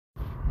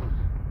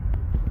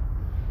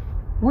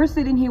We're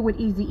sitting here with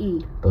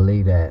Eazy-E.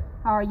 Believe that.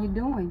 How are you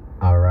doing?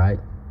 All right.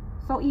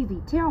 So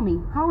Eazy, tell me,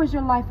 how is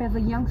your life as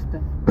a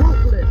youngster?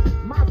 Ruthless.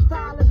 My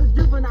style is a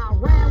juvenile.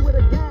 Ran with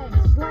a gang,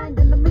 slanged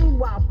in the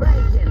meanwhile,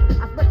 banking.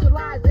 I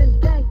specialize in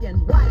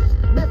ganking whites,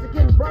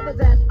 Mexican brothers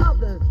and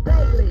others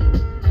daily.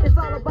 It's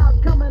all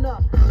about coming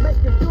up,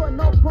 making sure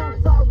no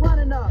punks are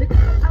running up.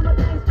 Because I'm a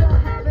gangster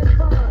having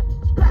fun.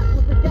 Strapped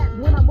with the gat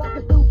when I'm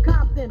walking through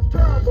Compton.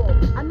 Terrible.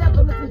 I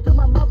never listened to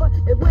my mother.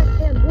 It went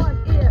in one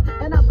ear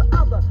and out the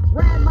other.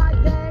 Ran my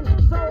gang,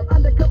 sold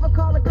undercover,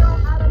 call a girl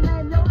out of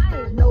name. Yo,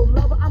 I ain't no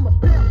lover. I'm a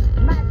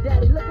pimp, Mac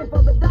Daddy, looking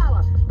for the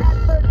dollar. At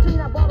 13,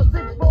 I bought a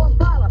 6'4"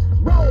 Impala,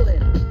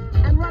 rolling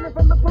and running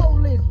from the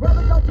police.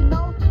 Brother, don't you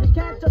know you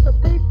can't trust a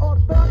thief or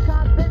thug,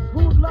 convict,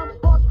 hoodlum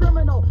or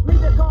criminal. Leave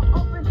your car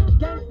open,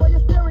 gang for your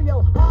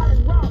stereo, hard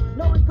and raw,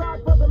 no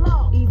regard for the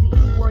law.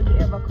 Eazy-E, were you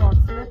ever caught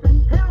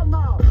slipping? Hell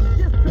no,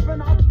 just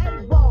tripping off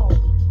 8-ball.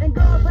 And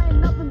girls ain't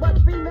nothing but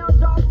female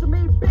dogs to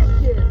me,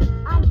 bitches.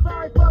 I'm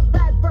sorry for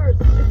bad verse,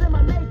 it's in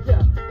my nature.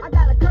 I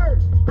got a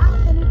curse. Out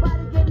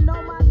anybody getting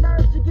on my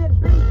nerves to get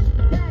beat,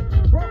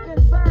 ganked, broken,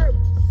 served.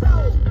 So,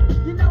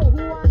 you know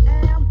who I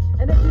am.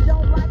 And if you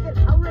don't like it,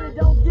 I really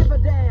don't give a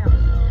damn.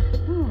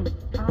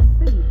 I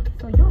see.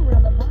 So you're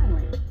rather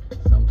violent.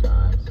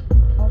 Sometimes.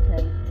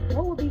 Okay.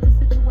 What would be the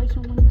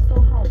situation when you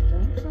so-called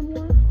drank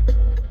someone?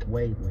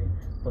 Wait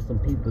for some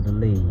people to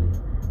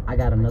leave. I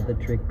got another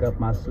trick up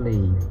my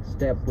sleeve.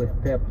 Step with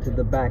pep to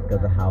the back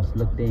of the house,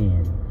 looked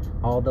in.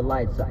 All the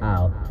lights are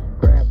out.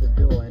 Grab the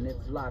door and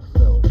it's locked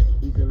so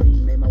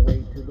easily made my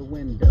way to the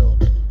window.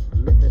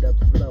 Lift it up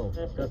slow,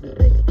 cause it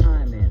takes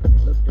time and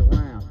looked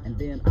around and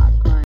then I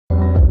climbed.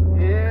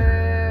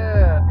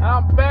 Yeah,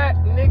 I'm back,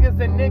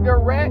 niggas and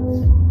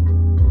niggerettes.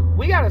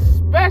 We got a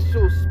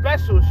special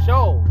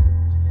show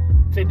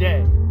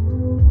today.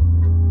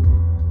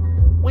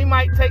 We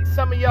might take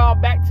some of y'all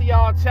back to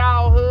y'all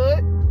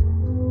childhood.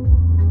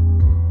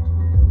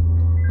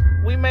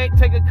 We may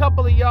take a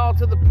couple of y'all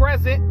to the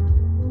present.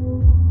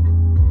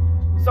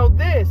 So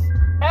this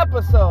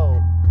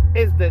episode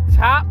is the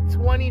top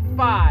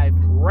 25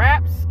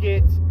 rap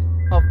skits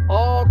of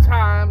all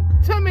time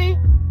to me.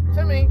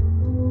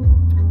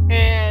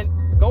 And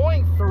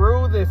going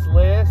through this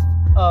list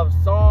of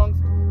songs,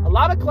 a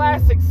lot of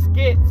classic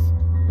skits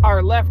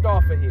are left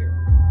off of here.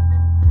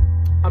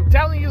 I'm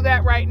telling you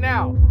that right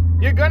now.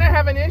 You're gonna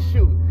have an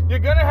issue. You're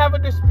gonna have a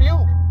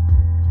dispute.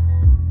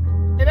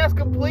 And that's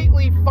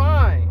completely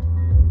fine.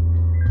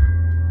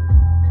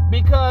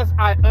 Because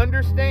I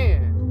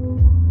understand.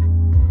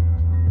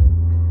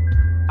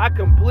 I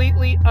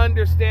completely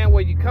understand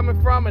where you're coming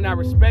from, and I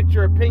respect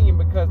your opinion,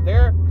 because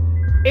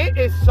it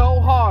is so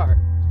hard.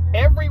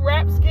 Every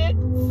rap skit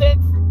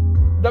since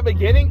the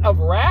beginning of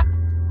rap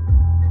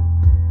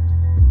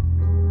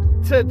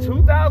to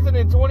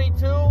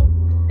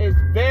 2022 is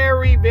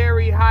very,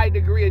 very high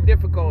degree of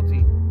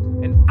difficulty.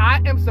 And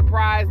I am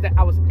surprised that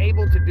I was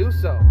able to do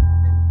so.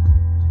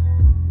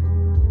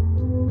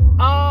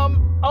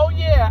 Oh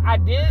yeah, I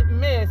did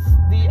miss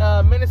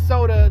the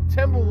Minnesota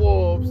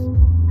Timberwolves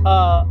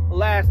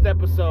last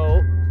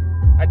episode.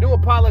 I do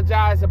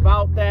apologize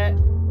about that.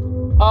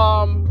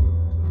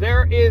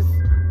 There is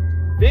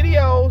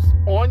videos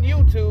on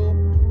YouTube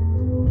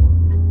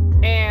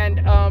and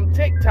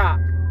TikTok.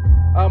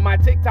 My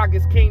TikTok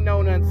is King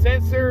Known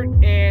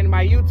Uncensored, and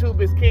my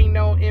YouTube is King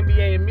Known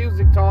NBA and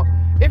Music Talk.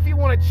 If you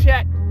want to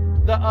check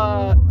the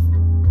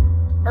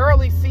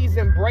early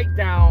season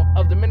breakdown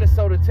of the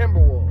Minnesota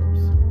Timberwolves.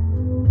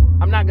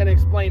 I'm not going to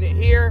explain it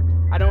here.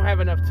 I don't have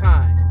enough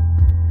time.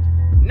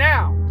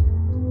 Now,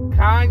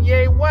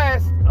 Kanye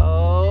West.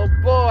 Oh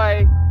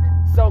boy.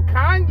 So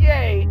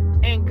Kanye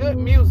and Good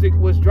Music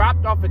was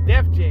dropped off of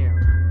Def Jam.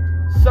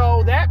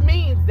 So that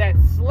means that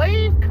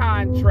slave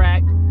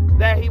contract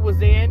that he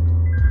was in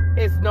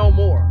is no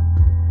more.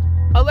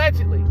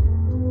 Allegedly.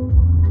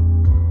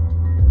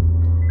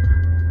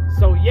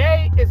 So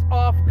Ye is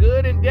off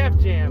Good and Def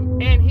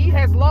Jam, and he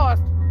has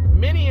lost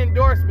many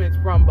endorsements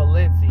from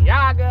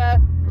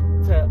Balenciaga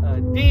to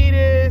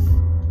Adidas.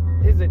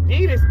 His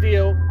Adidas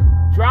deal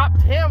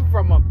dropped him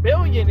from a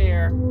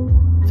billionaire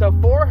to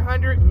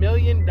 $400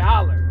 million.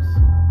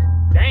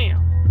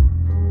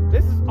 Damn.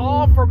 This is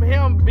all from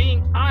him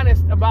being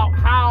honest about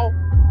how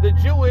the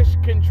Jewish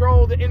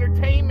control the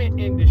entertainment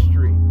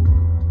industry.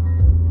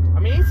 I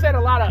mean, he said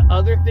a lot of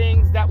other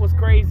things that was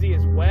crazy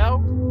as well.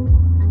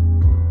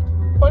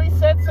 But he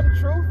said some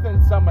truth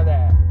in some of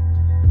that.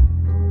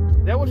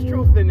 There was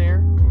truth in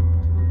there.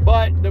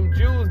 But them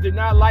Jews did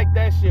not like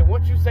that shit.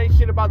 Once you say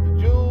shit about the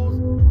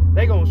Jews,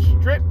 they gonna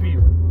strip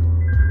you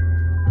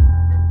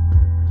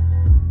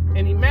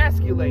and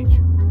emasculate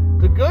you.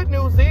 The good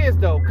news is,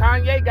 though,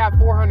 Kanye got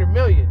 $400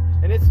 million.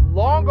 And it's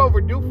long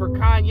overdue for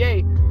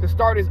Kanye to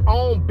start his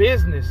own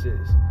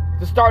businesses,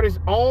 to start his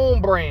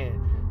own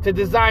brand, to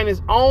design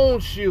his own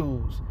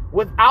shoes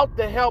without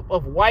the help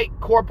of white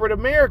corporate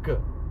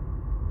America.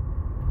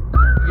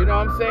 You know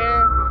what I'm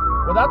saying?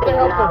 Without the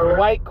help of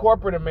white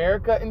corporate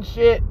America and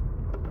shit,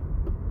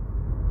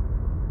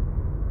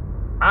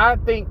 I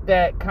think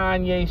that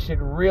Kanye should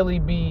really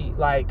be,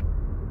 like,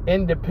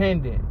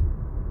 independent.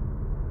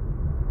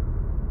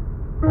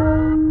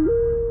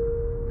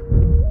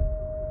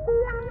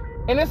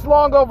 And it's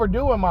long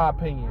overdue, in my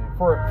opinion,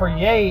 for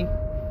Ye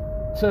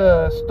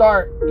to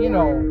start,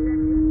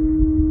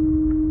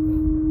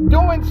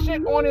 doing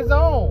shit on his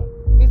own.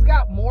 He's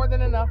got more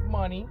than enough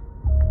money.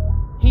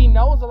 He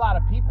knows a lot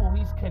of people.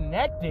 He's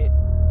connected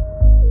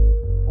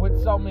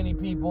with so many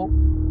people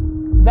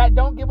that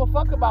don't give a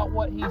fuck about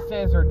what he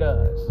says or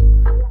does.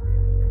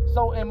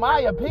 So in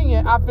my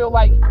opinion, I feel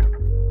like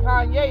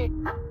Kanye,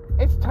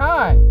 it's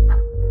time.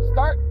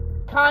 Start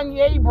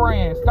Kanye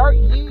brand, start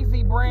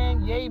Yeezy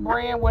brand, Ye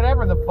brand,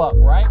 whatever the fuck,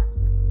 right?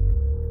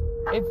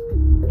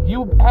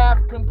 You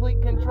have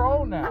complete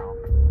control now.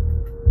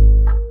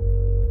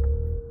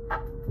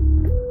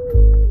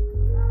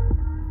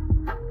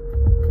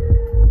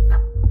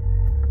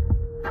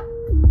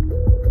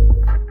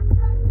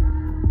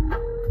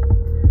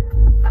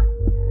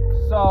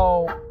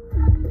 So,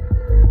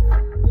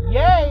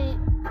 Ye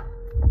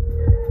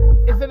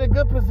is in a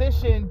good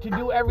position to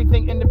do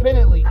everything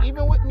independently,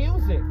 even with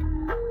music.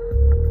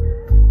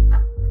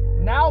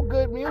 Now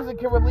good music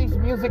can release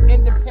music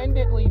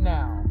independently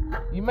now.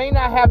 You may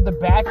not have the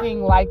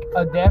backing like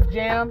a Def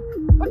Jam,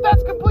 but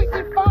that's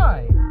completely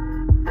fine.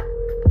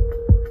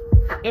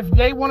 If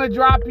they want to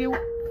drop you,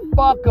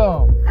 fuck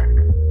them.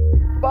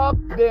 Fuck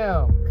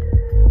them.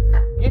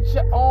 Get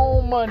your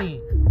own money.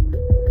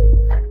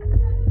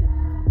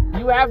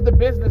 You have the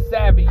business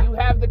savvy. You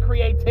have the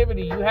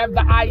creativity. You have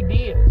the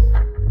ideas.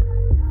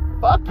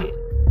 Fuck it.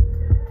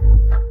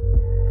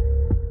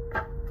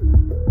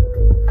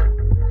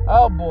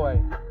 Oh boy.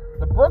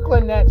 The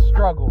Brooklyn Nets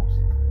struggles.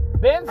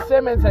 Ben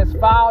Simmons has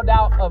fouled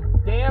out of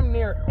damn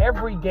near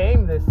every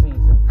game this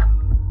season.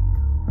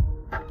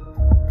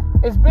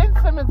 Is Ben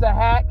Simmons a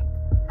hack?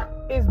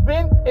 Is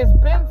Ben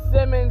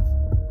Simmons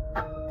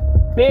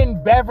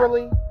Ben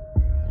Beverly?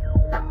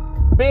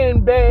 Ben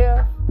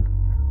Bev?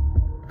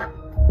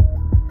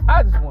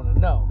 I just want to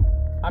know.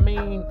 I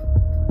mean,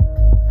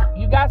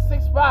 you got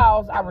 6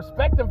 fouls. I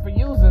respect him for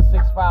using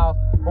 6 fouls.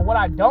 But what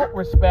I don't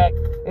respect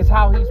is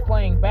how he's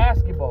playing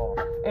basketball.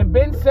 And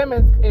Ben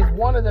Simmons is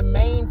one of the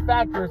main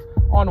factors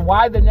on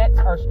why the Nets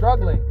are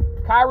struggling.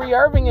 Kyrie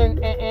Irving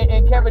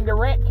and Kevin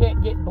Durant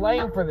can't get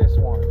blamed for this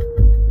one.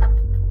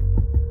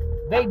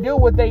 They do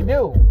what they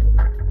do.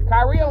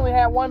 Kyrie only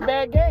had 1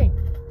 bad game.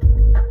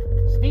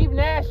 Steve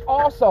Nash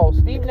also.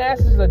 Steve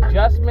Nash's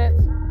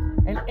adjustments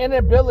and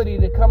inability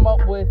to come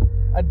up with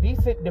a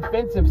decent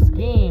defensive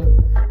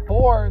scheme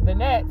for the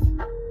Nets.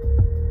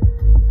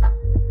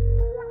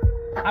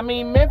 I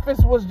mean, Memphis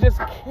was just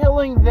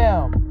killing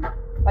them.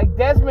 Like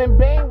Desmond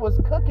Bain was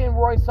cooking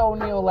Royce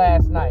O'Neal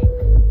last night.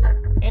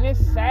 And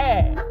it's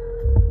sad.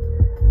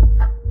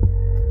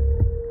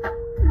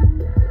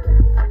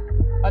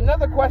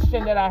 Another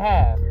question that I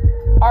have.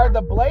 Are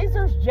the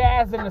Blazers,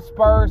 Jazz, and the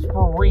Spurs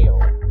for real?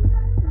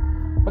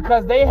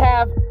 Because they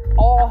have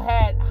all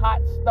had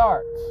hot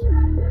starts.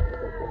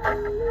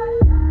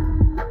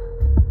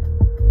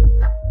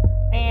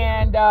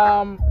 And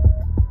I'm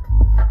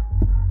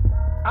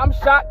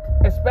shocked,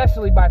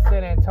 especially by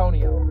San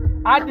Antonio.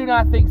 I do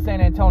not think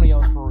San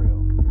Antonio's for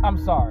real. I'm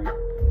sorry.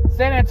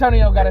 San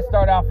Antonio got to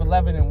start off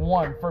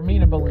 11-1 for me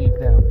to believe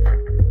them.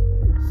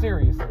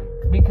 Seriously.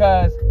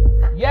 Because,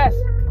 yes,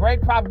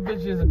 Greg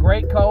Popovich is a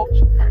great coach,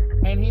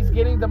 and he's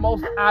getting the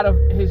most out of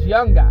his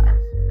young guys.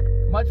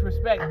 Much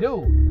respect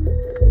due.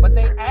 But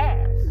they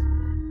ass.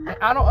 And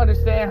I don't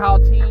understand how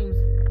teams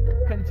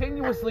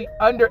continuously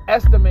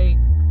underestimate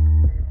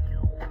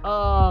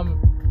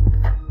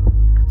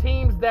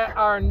teams that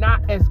are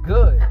not as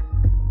good.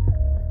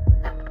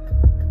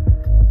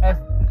 As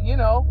you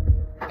know,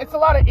 it's a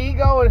lot of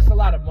ego and it's a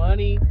lot of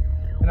money,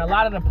 and a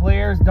lot of the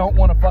players don't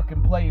want to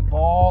fucking play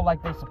ball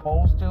like they're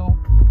supposed to.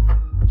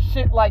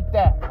 Shit like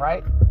that,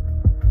 right?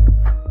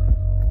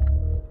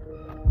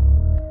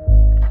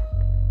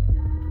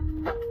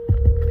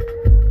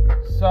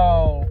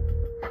 So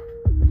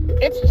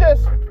it's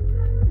just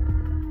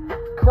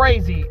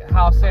crazy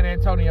how San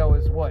Antonio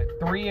is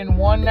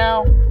 3-1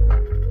 now.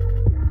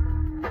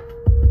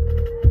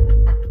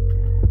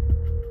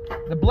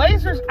 The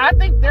Blazers, I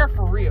think they're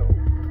for real.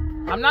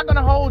 I'm not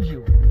gonna hold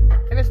you,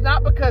 and it's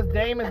not because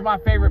Dame is my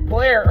favorite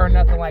player or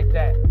nothing like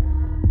that.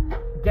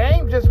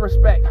 Game just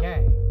respect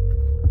Game.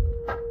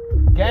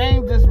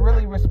 Game just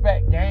really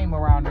respect Game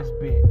around this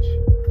bitch.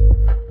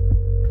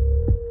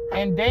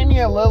 And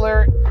Damian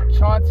Lillard,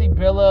 Chauncey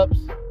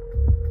Billups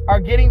are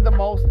getting the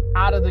most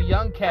out of the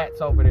young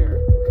cats over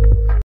there.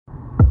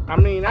 I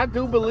mean, I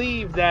do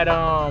believe that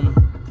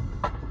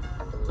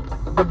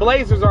the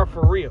Blazers are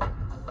for real.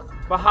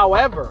 But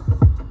however,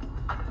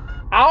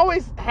 I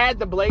always had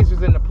the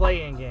Blazers in the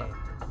play-in game.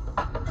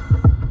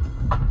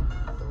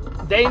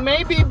 They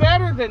may be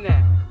better than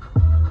that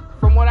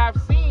from what I've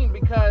seen,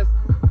 because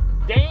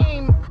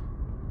Dame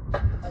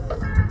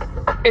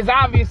is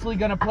obviously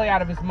going to play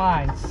out of his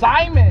mind.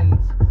 Simons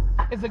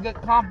is a good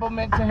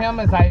compliment to him,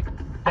 as I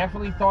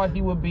definitely thought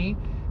he would be.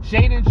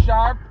 Shaedon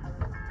Sharpe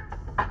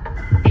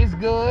is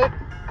good.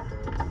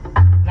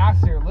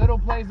 Nasir Little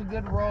plays a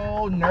good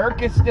role.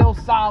 Nurk is still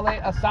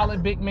solid, a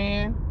solid big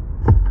man.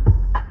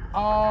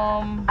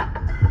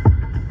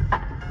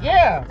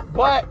 Yeah,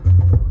 but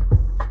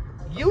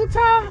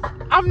Utah,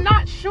 I'm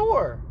not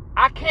sure.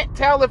 I can't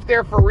tell if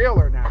they're for real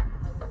or not.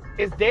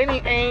 Is Danny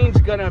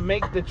Ainge gonna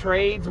make the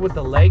trades with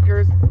the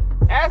Lakers?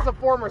 As a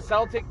former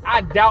Celtic,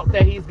 I doubt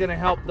that he's gonna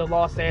help the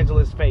Los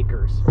Angeles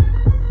Fakers.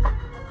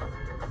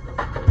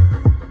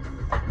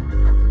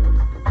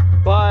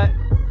 But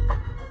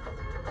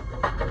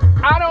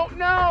I don't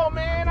know,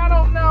 man. I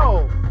don't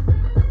know.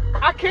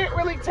 I can't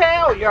really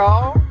tell,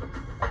 y'all.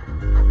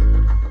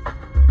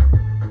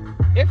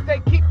 If they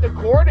keep the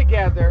core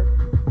together,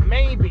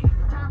 maybe.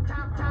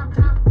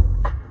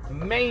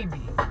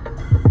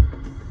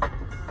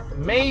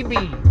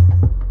 Maybe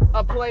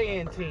a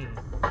play-in team.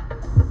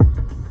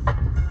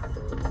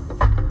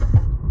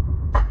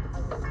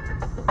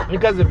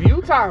 Because if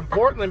Utah and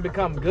Portland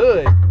become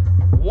good,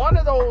 one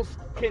of those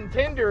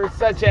contenders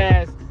such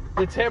as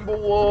the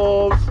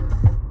Timberwolves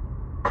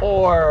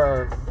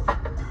or,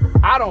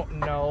 I don't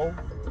know,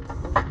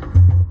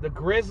 the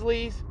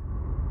Grizzlies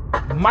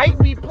might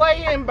be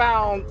play-in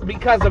bound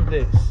because of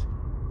this.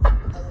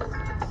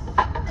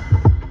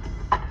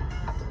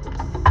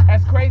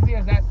 As crazy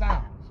as that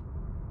sounds.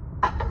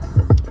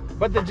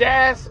 But the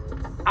Jazz,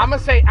 I'm going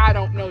to say I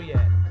don't know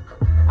yet.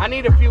 I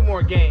need a few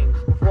more games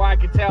before I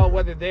can tell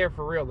whether they're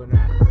for real or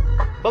not.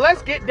 But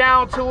let's get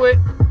down to it.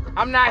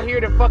 I'm not here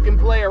to fucking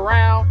play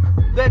around.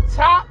 The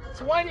top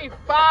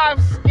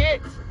 25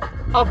 skits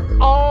of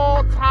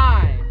all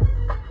time.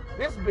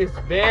 This is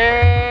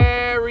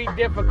very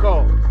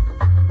difficult.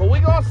 But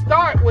we're going to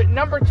start with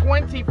number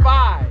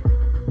 25.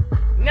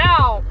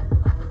 Now,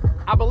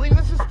 I believe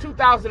this is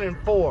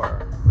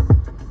 2004.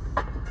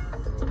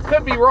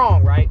 Could be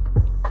wrong, right?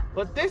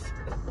 But this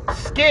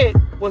skit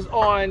was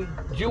on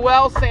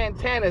Joel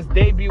Santana's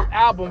debut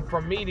album,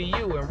 From Me to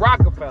You, in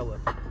Rockefeller.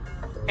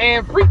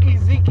 And Freaky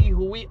Zeke,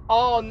 who we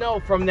all know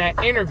from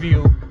that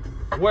interview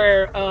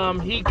where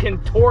he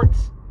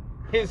contorts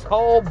his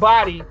whole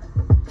body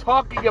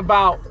talking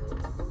about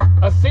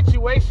a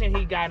situation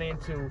he got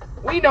into.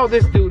 We know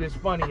this dude is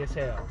funny as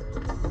hell.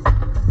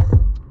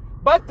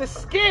 But the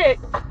skit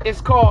is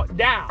called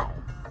Down.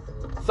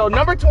 So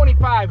number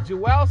 25,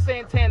 Joel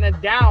Santana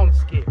Down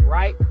skit,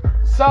 right?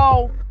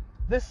 So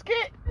the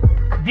skit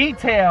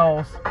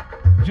details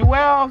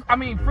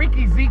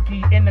Freaky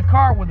Zeke in the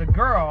car with a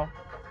girl,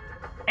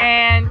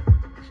 and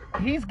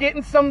he's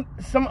getting some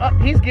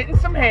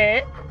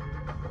head,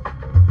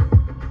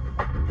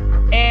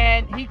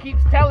 and he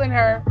keeps telling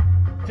her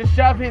to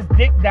shove his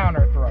dick down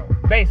her throat,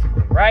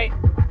 basically, right?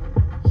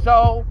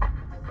 So,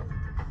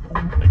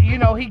 you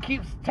know, he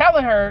keeps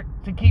telling her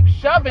to keep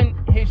shoving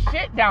his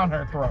shit down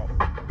her throat.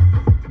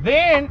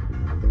 Then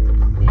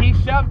he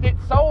shoved it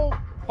so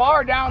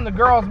far down the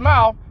girl's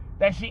mouth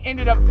that she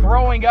ended up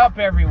throwing up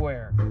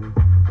everywhere.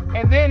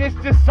 And then it's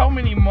just so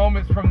many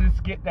moments from this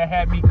skit that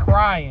had me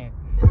crying.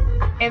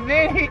 And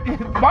then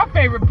my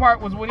favorite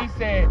part was when he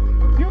said,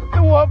 "You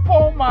threw up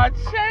on my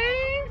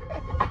chain?"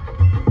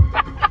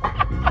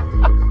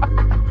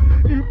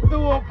 "You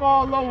threw up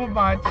all over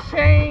my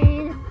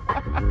chain."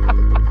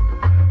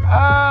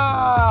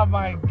 Oh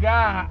my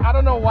God. I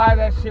don't know why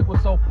that shit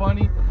was so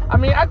funny. I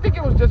mean, I think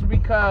it was just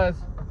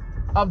because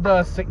of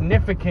the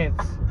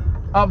significance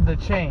of the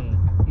chain.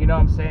 You know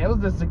what I'm saying? It was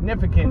the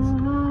significance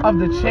of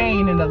the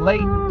chain in the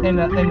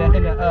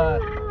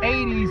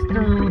 80s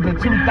through the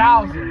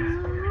 2000s.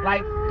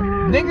 Like,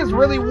 niggas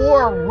really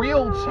wore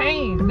real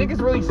chains.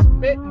 Niggas really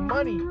spent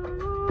money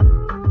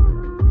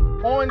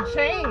on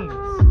chains.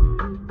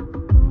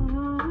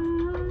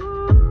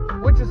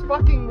 Which is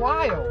fucking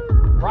wild,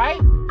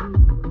 right?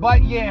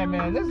 But yeah,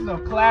 man, this is a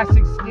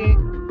classic skit.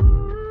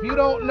 If you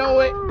don't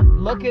know it,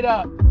 look it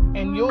up,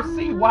 and you'll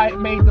see why it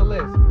made the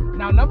list.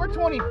 Now, number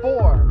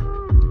 24,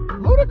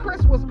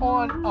 Ludacris was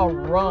on a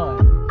run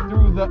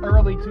through the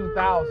early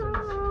 2000s.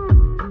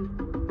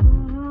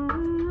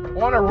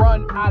 On a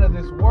run out of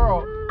this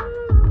world,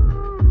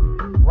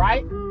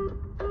 right?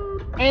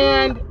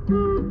 And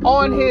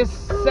on his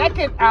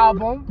second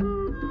album,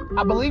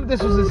 I believe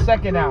this was his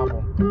second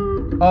album,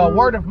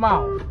 Word of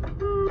Mouth.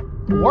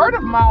 Word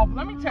of Mouth,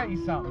 let me tell you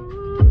something.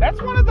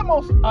 That's one of the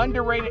most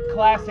underrated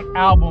classic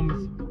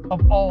albums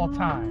of all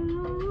time.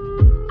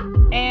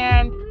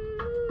 And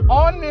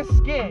on this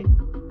skit,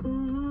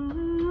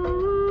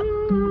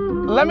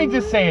 let me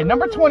just say it.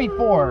 Number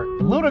 24,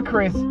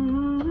 Ludacris'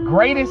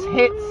 greatest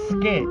hit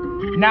skit.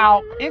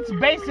 Now, it's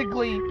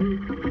basically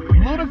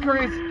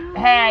Ludacris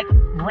had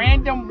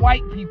random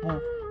white people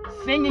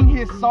singing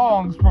his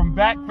songs from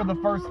Back for the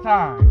First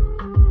Time.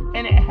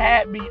 And it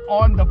had me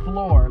on the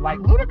floor. Like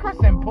Ludacris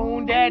and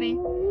Poon Daddy,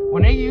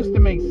 when they used to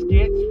make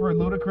skits for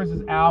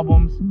Ludacris's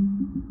albums,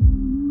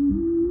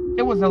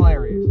 it was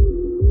hilarious.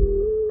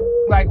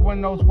 Like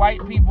when those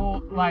white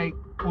people like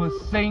would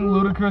sing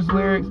Ludacris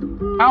lyrics.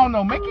 I don't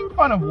know, making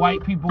fun of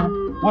white people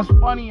was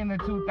funny in the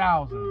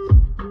 2000s.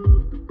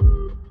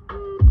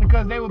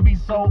 Because they would be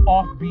so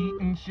offbeat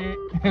and shit.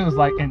 It was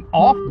like an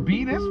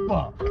offbeat as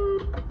fuck.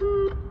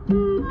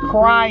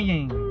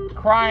 Crying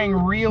crying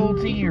real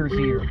tears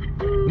here.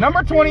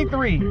 Number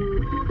 23.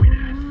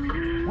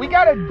 We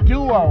got a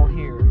duo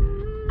here.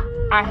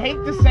 I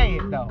hate to say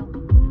it though.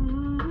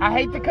 I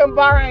hate to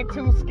combine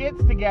two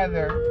skits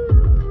together.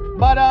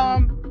 But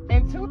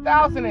in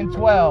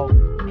 2012,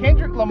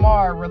 Kendrick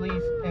Lamar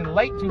released, in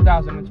late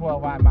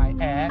 2012 I might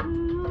add,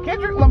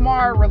 Kendrick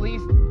Lamar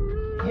released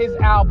his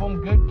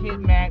album Good Kid,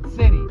 Mad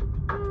City,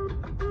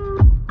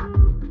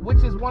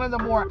 which is one of the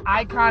more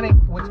iconic,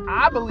 which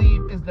I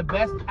believe is the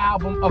best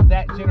album of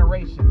that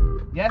generation.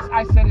 Yes,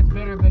 I said it's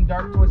better than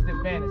Dark Twisted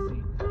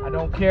Fantasy. I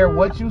don't care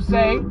what you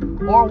say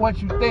or what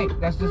you think.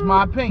 That's just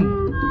my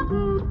opinion.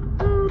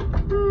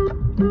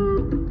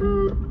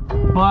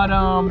 But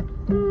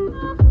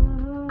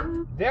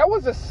there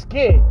was a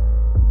skit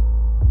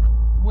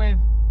with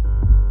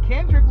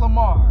Kendrick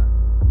Lamar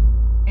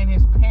and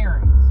his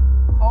parents.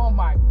 Oh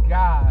my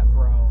God,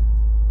 bro.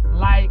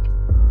 Like,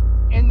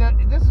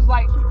 this is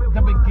like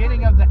the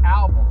beginning of the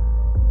album.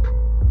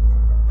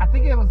 I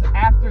think it was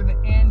after the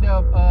end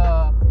of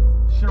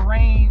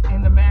Shireen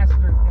and the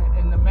Master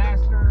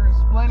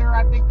Splinter.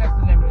 I think that's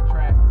the name of the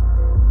track.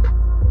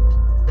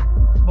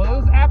 But it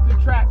was after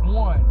track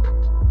 1.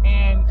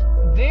 And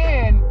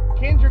then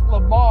Kendrick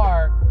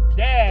Lamar,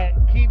 dad,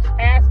 keeps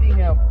asking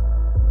him,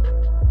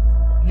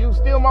 "You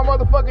steal my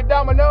motherfucking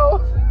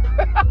dominoes?"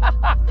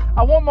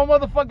 I want my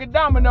motherfucking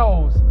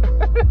dominoes.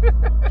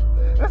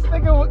 This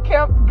nigga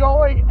kept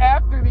going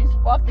after these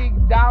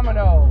fucking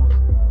dominoes.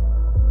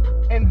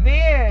 And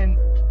then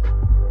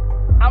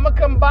I'm gonna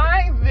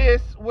combine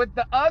this with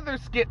the other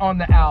skit on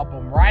the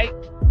album, right?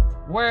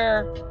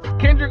 Where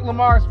Kendrick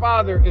Lamar's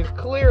father is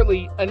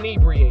clearly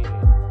inebriated.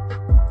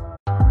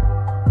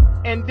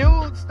 And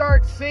dude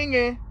starts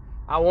singing,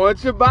 "I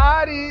want your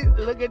body,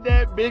 look at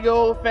that big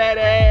old fat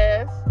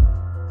ass."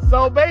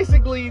 So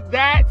basically,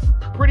 that's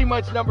pretty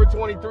much number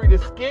 23. The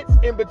skits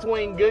in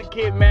between Good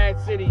Kid, Mad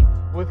City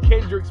with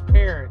Kendrick's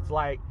parents.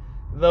 Like,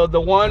 the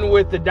one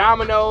with the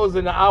dominoes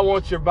and the "I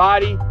want your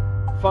body."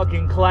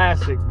 Fucking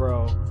classic,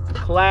 bro.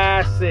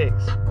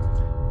 Classics.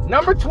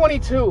 Number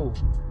 22.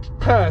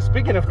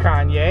 Speaking of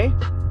Kanye.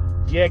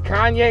 Yeah,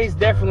 Kanye's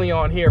definitely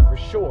on here for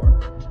sure.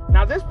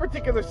 Now, this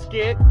particular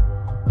skit,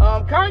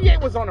 Kanye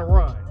was on a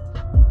run.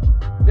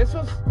 This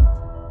was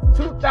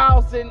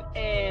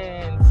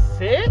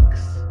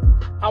 2006?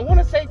 I want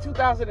to say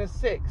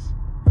 2006.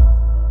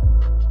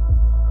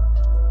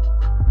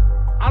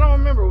 I don't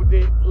remember.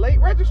 Did Late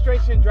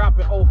Registration drop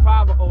in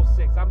 05 or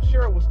 06? I'm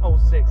sure it was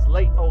 06,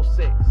 late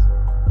 06.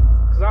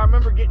 Because I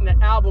remember getting the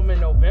album in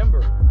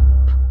November.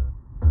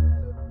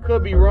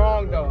 Could be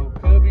wrong, though.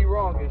 Could be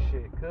wrong as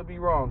shit. Could be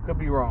wrong. Could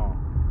be wrong.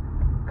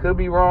 Could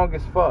be wrong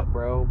as fuck,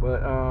 bro.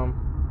 But,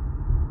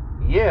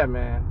 yeah,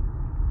 man.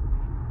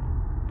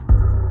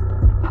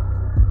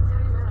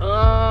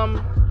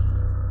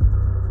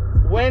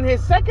 When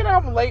his second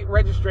album, Late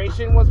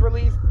Registration, was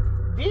released,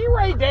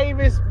 D-Ray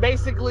Davis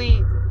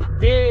basically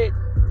did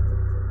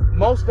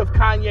most of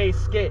Kanye's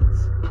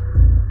skits.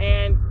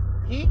 And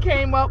he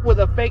came up with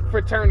a fake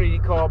fraternity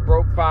called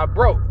Broke Five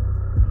Broke.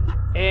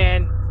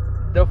 And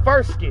the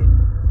first skit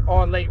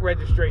on Late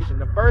Registration,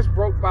 the first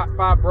Broke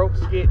Five Broke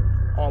skit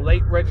on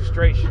Late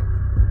Registration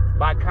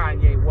by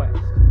Kanye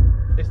West.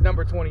 It's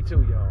number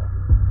 22, y'all.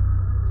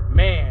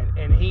 Man,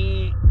 and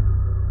he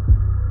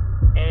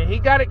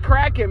got it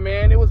cracking,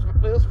 man. It was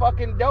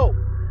fucking dope.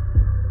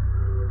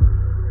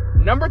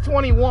 Number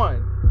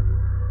 21.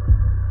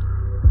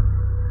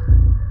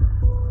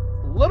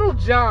 Lil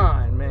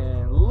Jon,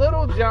 man.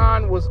 Lil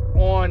Jon was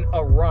on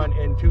a run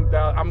in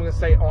 2000. I'm going to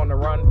say on the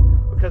run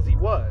because he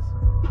was.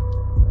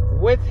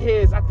 With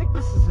his, I think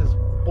this is his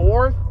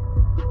 4th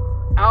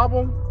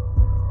album.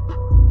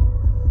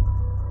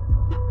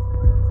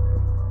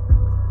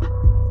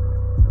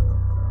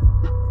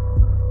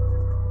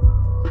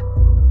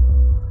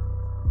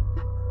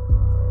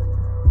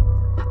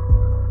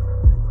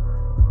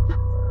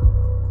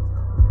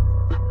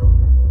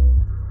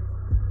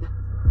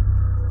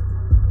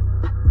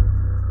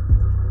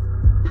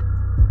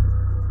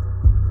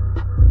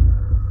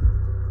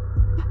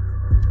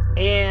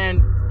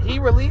 And he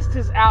released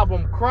his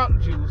album Crunk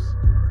Juice,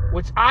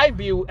 which I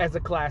view as a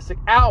classic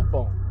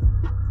album.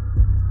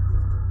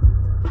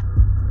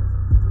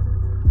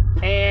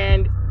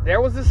 And there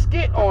was a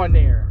skit on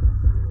there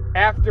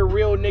after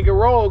Real Nigga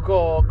Roll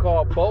Call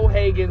called Bo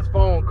Hagen's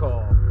Phone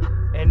Call.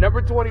 And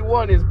number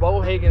 21 is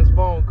Bo Hagen's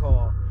Phone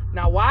Call.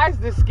 Now, why does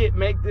this skit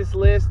make this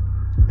list?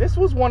 This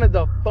was one of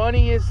the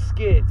funniest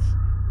skits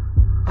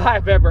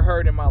I've ever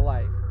heard in my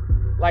life.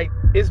 Like,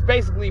 it's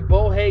basically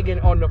Bo Hagen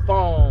on the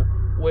phone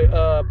with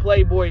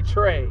Playboy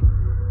Trey.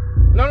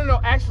 No.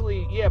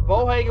 Actually, yeah,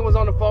 Bo Hagen was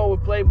on the phone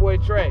with Playboy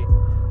Trey.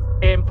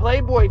 And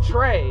Playboy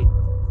Trey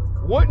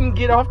wouldn't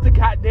get off the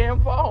goddamn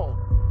phone.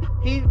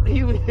 He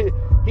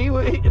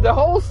the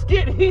whole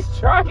skit, he's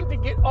trying to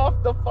get off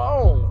the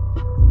phone.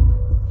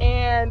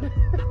 And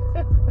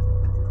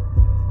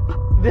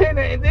then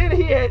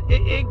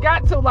it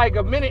got to like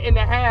a minute and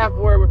a half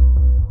where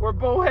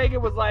Bo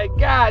Hagen was like,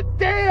 "God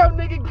damn,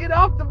 nigga, get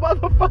off the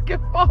motherfucking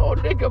phone,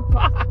 nigga,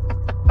 bye."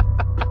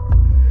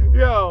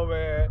 Yo,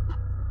 man.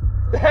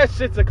 That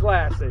shit's a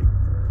classic.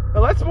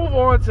 Now let's move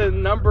on to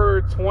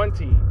number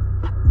 20.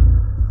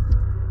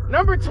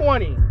 Number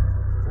 20.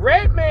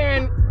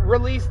 Redman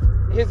released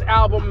his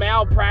album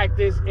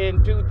Malpractice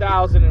in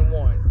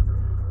 2001.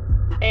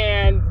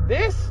 And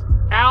this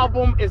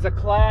album is a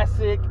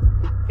classic.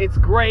 It's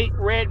great.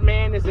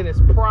 Redman is in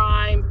his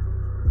prime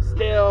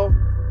still.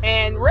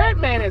 And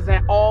Redman has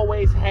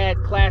always had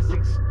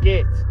classic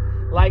skits.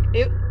 Like,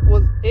 it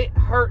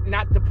hurt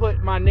not to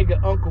put my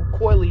nigga Uncle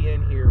Quilly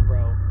in here,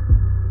 bro.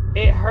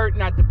 It hurt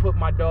not to put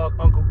my dog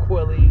Uncle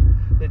Quilly,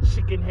 the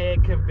Chicken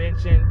Head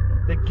Convention,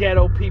 the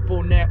Ghetto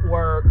People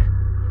Network,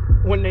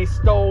 when they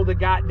stole the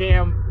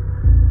goddamn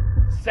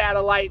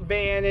satellite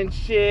van and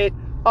shit.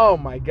 Oh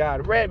my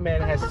God,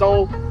 Redman has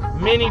so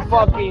many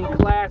fucking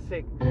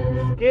classic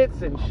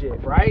skits and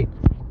shit, right?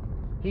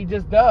 He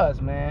just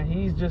does, man.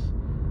 He's just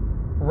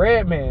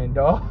Redman,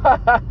 dog.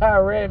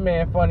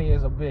 Redman funny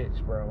as a bitch,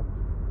 bro.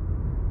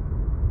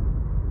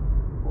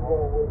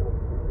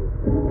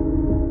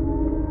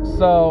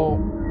 So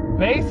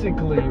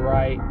basically,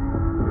 right,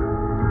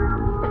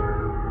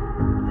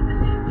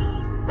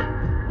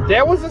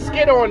 there was a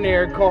skit on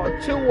there called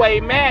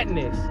Two-Way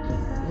Madness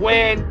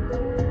when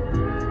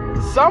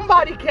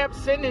somebody kept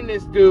sending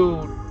this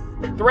dude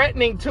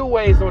threatening two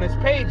ways on his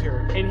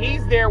pager, and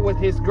he's there with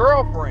his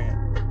girlfriend,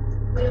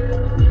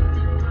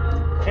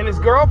 and his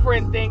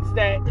girlfriend thinks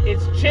that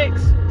it's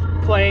chicks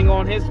playing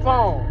on his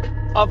phone.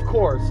 Of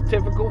course,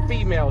 typical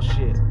female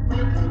shit.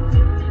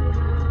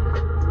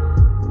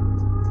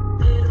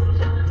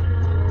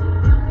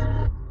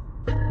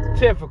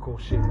 Typical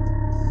shit.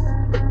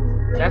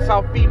 That's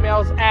how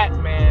females act,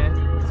 man.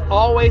 It's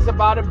always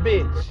about a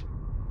bitch.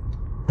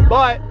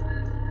 But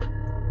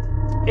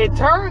it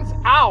turns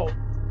out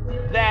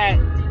that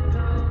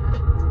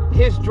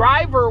his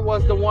driver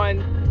was the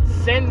one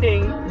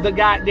sending the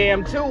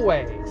goddamn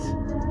two-ways.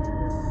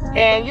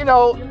 And you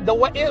know, the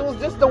way it was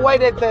just the way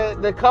that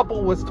the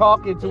couple was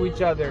talking to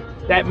each other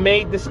that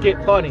made the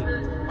skit funny.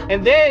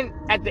 And then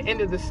at the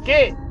end of the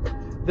skit,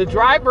 the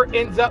driver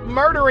ends up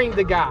murdering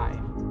the guy.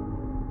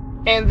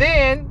 And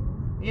then,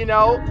 you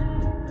know,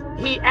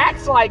 he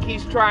acts like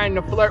he's trying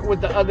to flirt with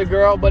the other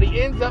girl, but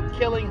he ends up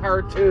killing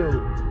her too.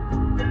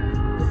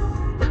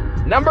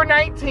 Number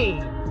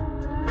 19.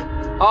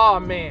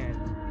 Oh man,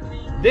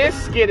 this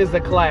skit is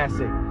a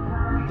classic.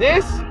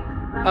 Yet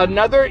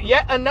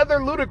another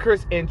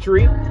Ludacris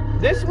entry.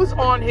 This was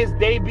on his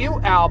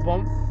debut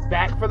album,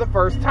 Back for the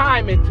First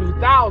Time in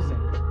 2000.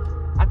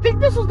 I think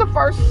this was the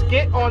first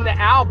skit on the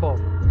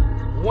album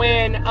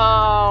when,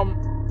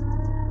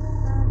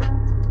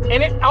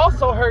 and it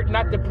also hurt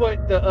not to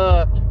put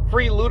the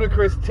free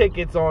Ludacris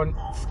tickets on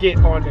skit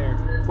on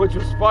there, which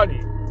was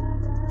funny.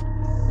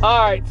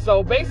 Alright,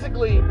 so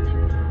basically,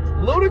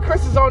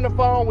 Ludacris is on the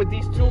phone with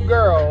these two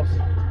girls,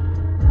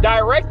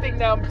 directing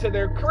them to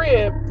their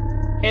crib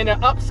in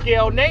an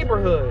upscale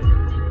neighborhood.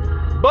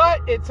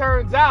 But it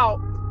turns out,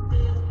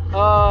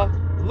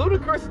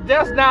 Ludacris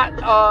does not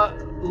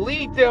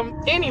lead them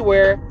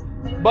anywhere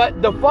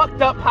but the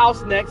fucked up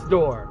house next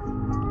door.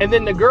 And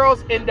then the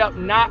girls end up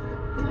not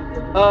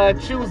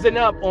choosing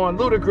up on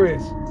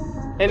Ludacris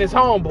and his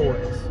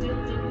homeboys.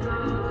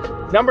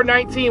 Number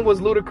 19 was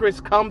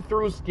Ludacris' Come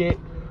Through skit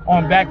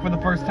on Back for the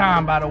First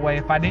Time, by the way,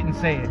 if I didn't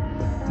say it.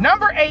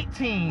 Number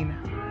 18,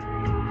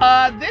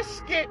 this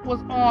skit was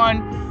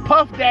on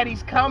Puff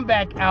Daddy's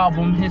comeback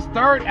album, his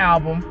third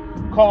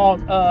album,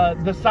 called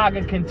The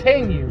Saga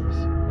Continues.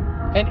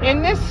 And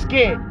in this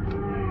skit,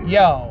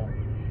 yo,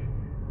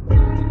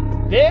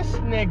 this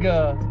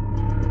nigga,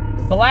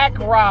 Black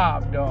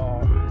Rob,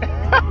 dog.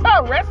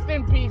 Rest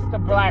in peace to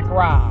Black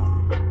Rob.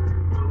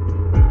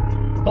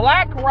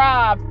 Black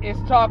Rob is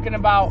talking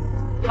about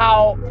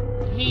how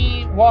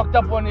he walked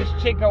up on this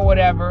chick or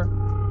whatever,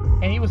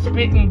 and he was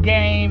spitting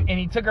game, and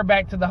he took her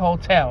back to the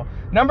hotel.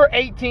 Number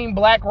 18,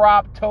 Black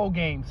Rob toe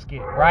game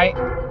skit, right?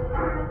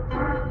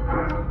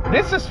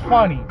 This is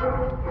funny.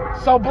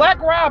 So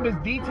Black Rob is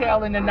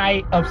detailing the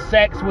night of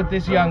sex with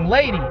this young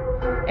lady,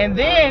 and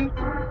then,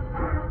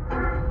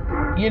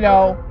 you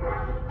know,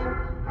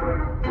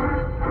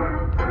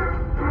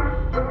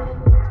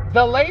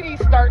 the lady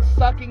starts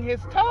sucking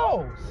his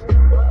toes.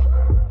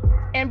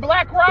 And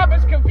Black Rob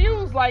is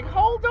confused, like,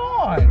 hold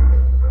on.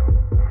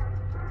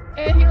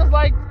 And he was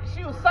like,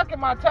 she was sucking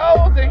my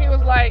toes, and he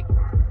was like,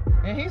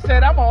 and he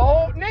said, I'm an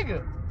old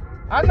nigga.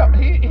 I know,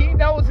 he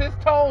knows his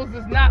toes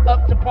is not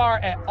up to par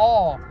at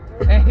all.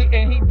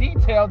 And he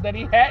detailed that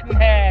he hadn't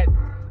had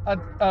a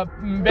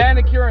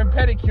manicure and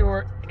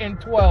pedicure in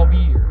 12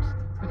 years.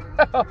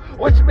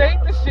 Which made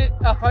the shit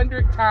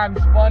 100 times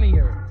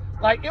funnier.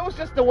 Like, it was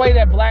just the way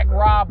that Black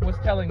Rob was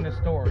telling the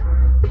story.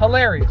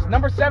 Hilarious.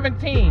 Number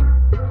 17,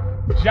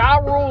 Ja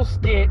Rule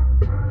skit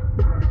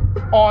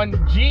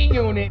on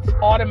G-Unit's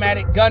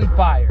Automatic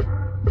Gunfire.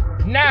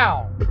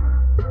 Now,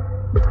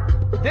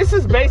 this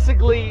is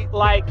basically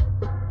like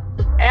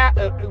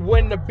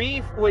when the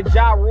beef with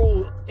Ja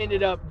Rule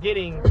ended up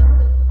taking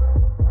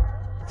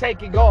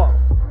off.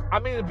 I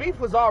mean, the beef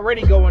was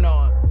already going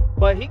on,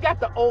 but he got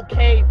the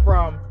okay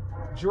from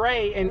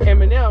Dre and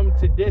Eminem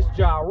to diss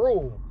Ja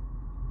Rule.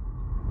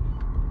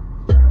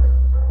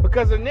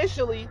 Because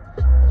initially,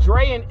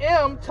 Dre and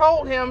M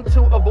told him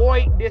to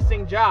avoid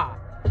dissing Ja.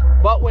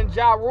 But when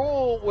Ja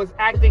Rule was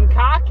acting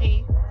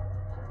cocky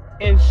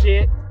and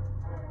shit,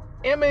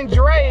 M and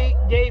Dre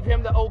gave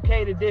him the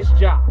okay to diss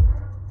Ja.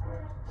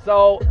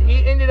 So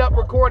he ended up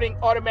recording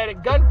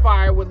Automatic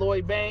Gunfire with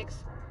Lloyd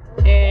Banks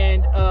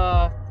and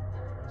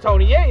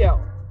Tony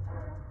Yayo.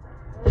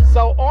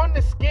 So on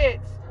the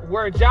skits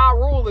where Ja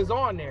Rule is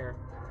on there,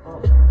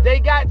 they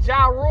got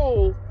Ja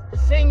Rule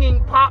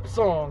singing pop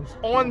songs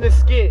on the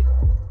skit.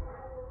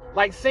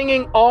 Like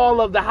singing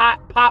all of the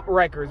hot pop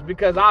records,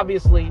 because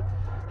obviously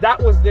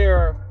that was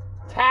their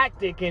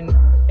tactic and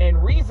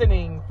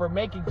reasoning for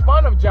making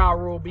fun of Ja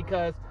Rule,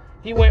 because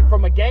he went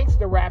from a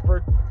gangster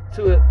rapper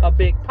to a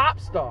big pop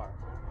star.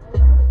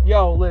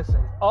 Yo,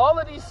 listen, all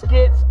of these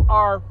skits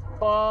are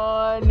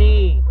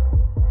funny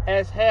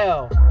as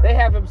hell. They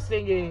have him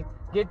singing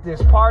Get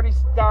This Party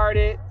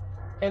Started,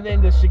 and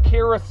then the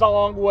Shakira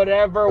song,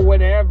 whatever,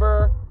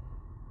 whenever.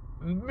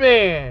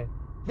 Man,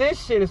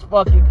 this shit is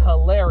fucking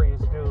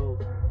hilarious,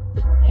 dude.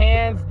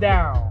 Hands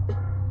down.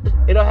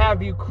 It'll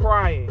have you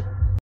crying.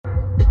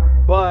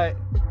 But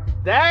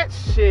that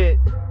shit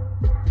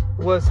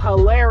was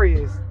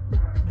hilarious.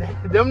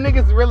 Them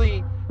niggas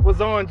really was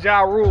on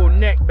Ja Rule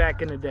neck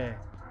back in the day.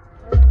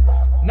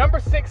 Number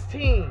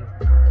 16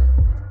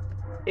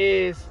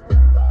 is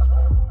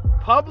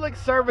Public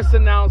Service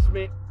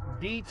Announcement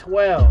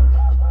D12.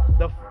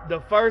 The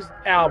first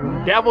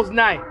album, Devil's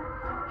Night.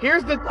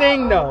 Here's the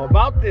thing though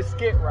about this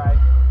skit, right?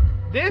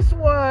 This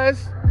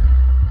was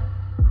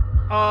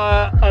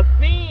a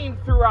theme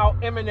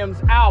throughout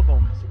Eminem's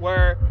albums,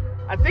 where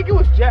I think it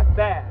was Jeff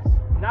Bass.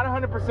 Not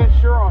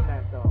 100% sure on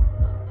that though.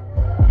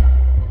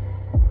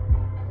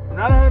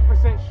 Not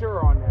 100%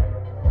 sure on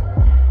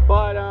that.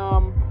 But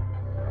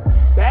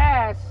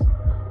Bass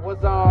was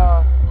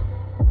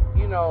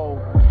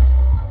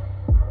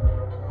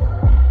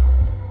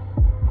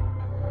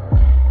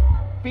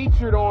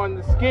featured on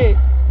the skit.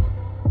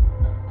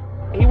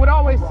 He would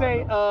always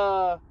say,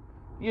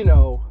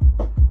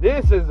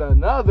 this is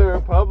another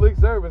public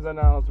service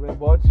announcement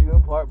brought to you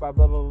in part by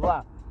blah, blah,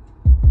 blah,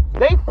 blah.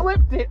 They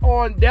flipped it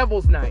on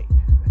Devil's Night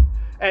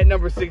at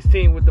number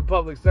 16 with the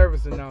public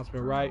service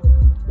announcement, right?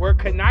 Where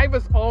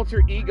Kaniva's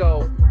alter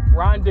ego,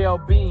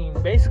 Rondell Bean,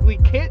 basically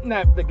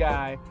kidnapped the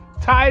guy,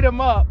 tied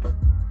him up,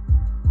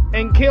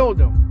 and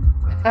killed him.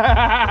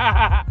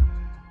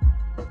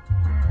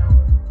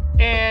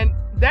 And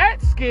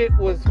that skit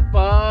was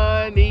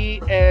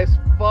funny as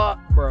fuck,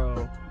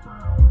 bro.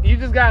 You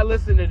just gotta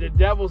listen to the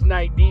Devil's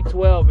Night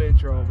D12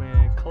 intro,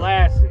 man.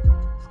 Classic.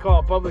 It's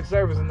called Public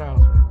Service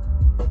Announcement.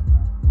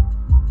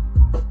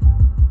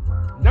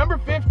 Number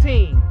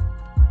 15.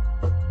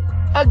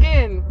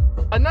 Again,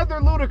 another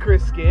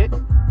Ludacris skit.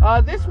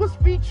 This was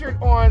featured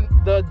on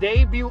the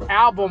debut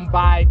album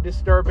by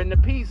Disturbing the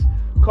Peace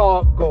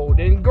called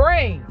Golden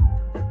Grain.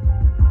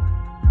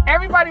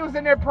 Everybody was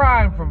in their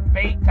prime, from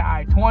Fate to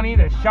I-20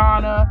 to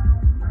Shauna.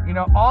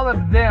 All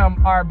of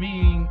them are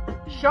being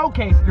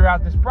showcased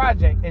throughout this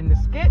project. In the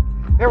skit,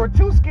 there were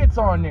 2 skits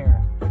on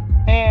there.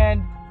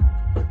 And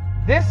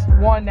this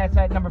one that's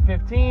at number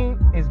 15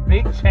 is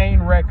Big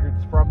Chain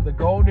Records from the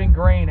Golden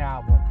Grain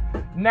album.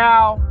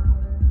 Now,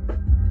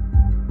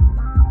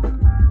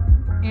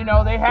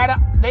 they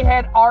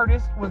had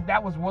artists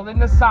that was willing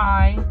to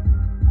sign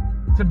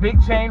to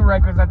Big Chain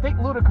Records. I think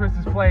Ludacris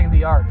is playing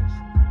the artist.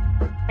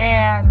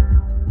 And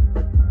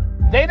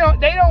they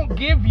don't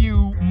give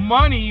you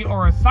money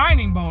or a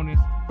signing bonus.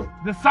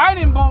 The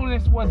signing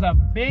bonus was a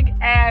big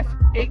ass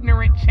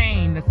ignorant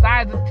chain, the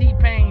size of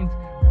T-Pain's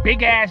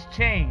big ass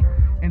chain.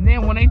 And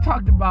then when they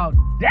talked about,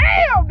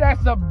 damn,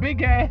 that's a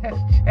big ass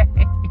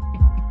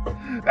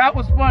chain, that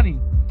was funny.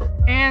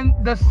 And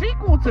the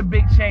sequel to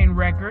Big Chain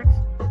Records,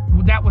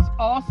 that was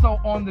also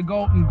on the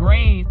Golden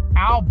Grain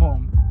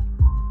album,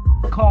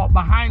 called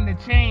Behind the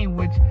Chain,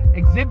 which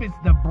exhibits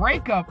the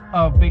breakup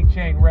of Big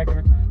Chain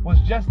Records, was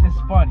just as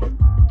funny.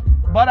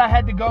 But I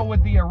had to go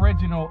with the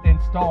original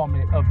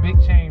installment of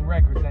Big Chain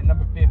Records at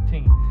number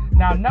 15.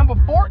 Now, number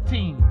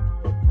 14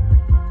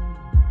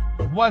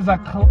 is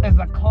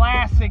a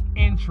classic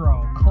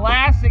intro.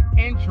 Classic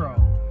intro.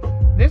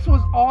 This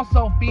was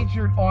also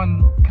featured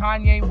on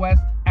Kanye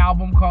West's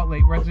album called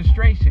Late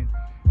Registration,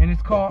 and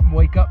it's called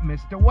Wake Up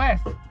Mr.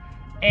 West.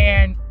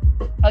 And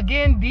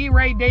again, D.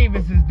 Ray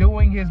Davis is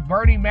doing his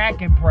Bernie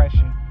Mac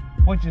impression,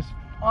 which is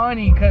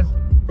funny because,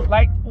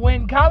 like,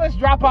 when College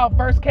Dropout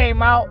first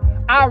came out,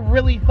 I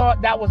really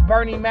thought that was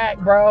Bernie Mac,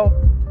 bro.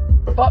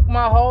 Fucked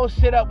my whole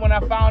shit up when I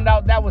found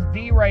out that was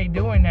D. Ray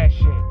doing that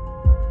shit.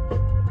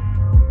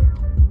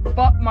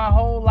 Fucked my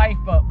whole life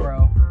up,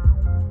 bro.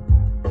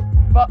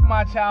 Fucked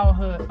my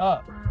childhood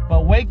up.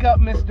 But Wake Up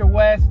Mr.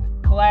 West,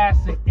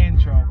 classic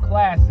intro,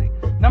 classic.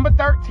 Number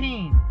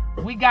 13,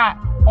 we got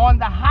on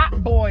the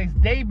Hot Boys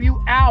debut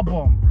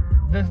album,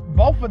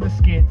 both of the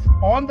skits,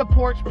 On the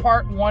Porch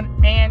Part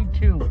 1 and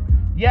 2.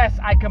 Yes,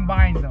 I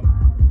combined them.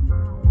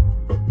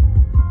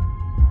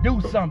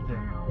 Do something.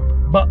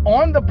 But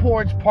On the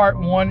Porch Part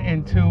 1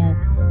 and 2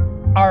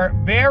 are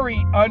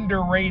very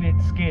underrated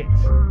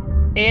skits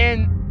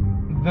in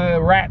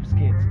the rap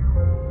skits,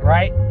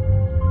 right?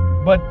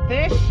 But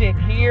this shit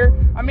here,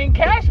 I mean,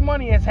 Cash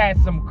Money has had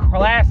some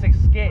classic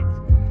skits.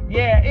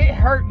 Yeah, it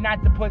hurt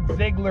not to put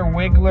Ziggler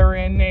Wiggler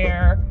in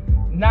there.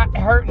 Not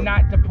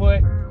to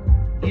put,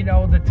 you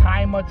know, the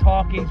Timer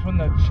Talkings from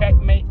the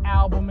Checkmate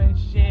album and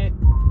shit.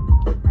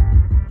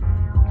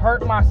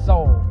 Hurt my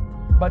soul.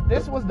 But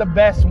this was the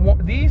best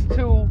one. These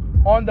two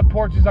on the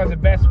porches are the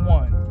best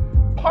ones.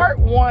 Part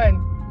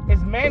 1 is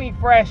Manny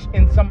Fresh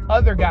and some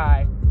other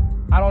guy.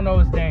 I don't know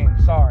his name,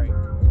 sorry.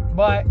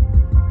 But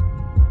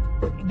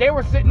they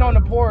were sitting on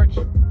the porch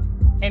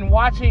and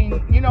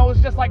watching, you know, it's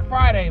just like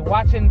Friday,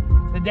 watching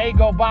the day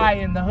go by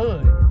in the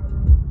hood,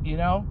 you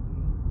know?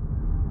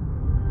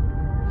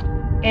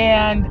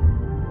 And,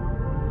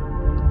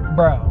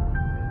 bro,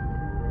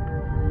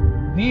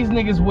 these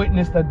niggas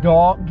witnessed a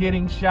dog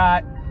getting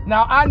shot.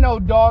 Now, I know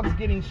dogs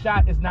getting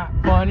shot is not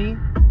funny,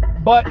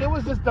 but it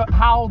was just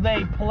how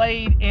they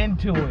played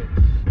into it.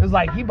 It was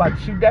like, he about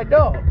to shoot that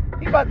dog.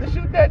 He about to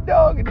shoot that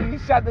dog. And then he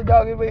shot the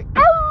dog and went,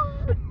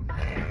 "Arr!"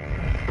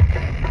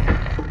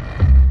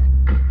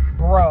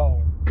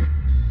 Bro,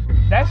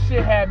 that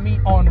shit had me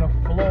on the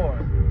floor.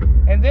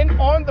 And then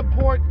on the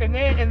porch, and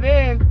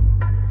then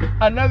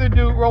another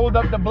dude rolled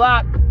up the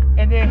block,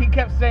 and then he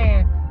kept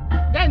saying,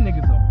 "That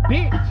nigga's a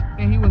bitch."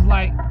 And he was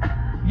like,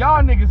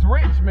 "Y'all niggas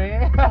rich,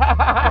 man."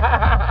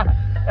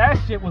 That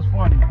shit was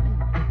funny.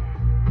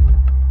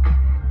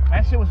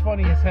 That shit was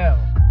funny as hell.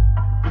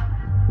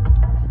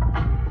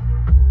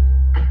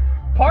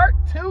 Part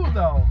 2,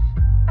 though,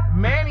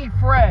 Manny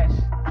Fresh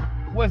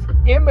was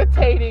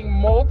imitating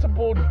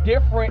multiple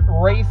different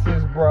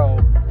races, bro.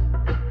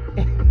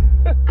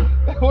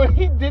 When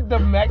he did the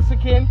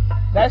Mexican,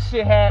 that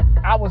shit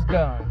I was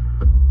done.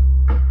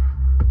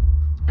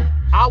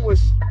 I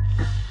was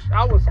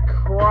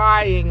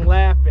crying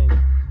laughing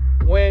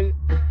when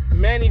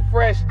Manny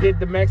Fresh did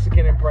the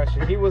Mexican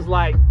impression. He was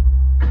like,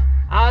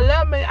 I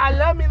love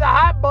me the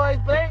hot boys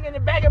playing in the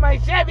back of my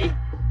Chevy.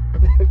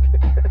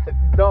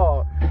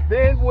 Dog.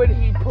 Then when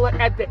he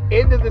at the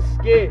end of the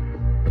skit,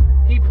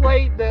 he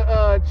played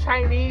the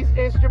Chinese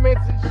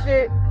instruments and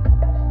shit,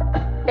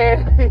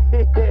 and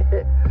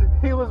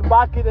he was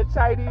mocking a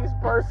Chinese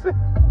person.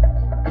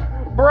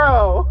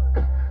 Bro,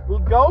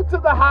 go to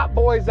the Hot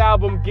Boys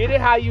album, Get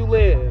It How You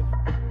Live,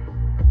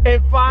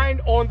 and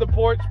find On the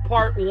Porch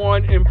Part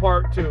 1 and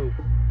Part 2.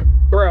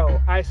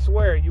 Bro, I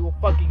swear you will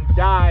fucking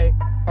die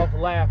of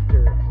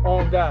laughter.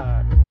 On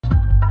God.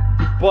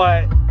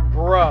 But,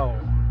 bro,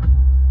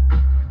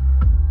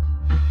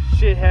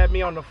 shit had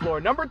me on the floor.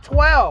 Number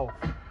 12.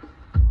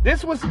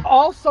 This was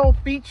also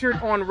featured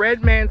on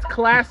Redman's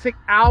classic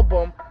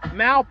album,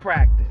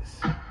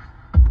 Malpractice.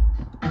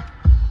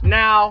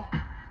 Now,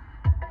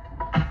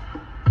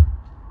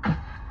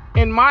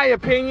 in my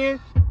opinion,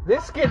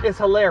 this skit is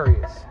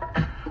hilarious.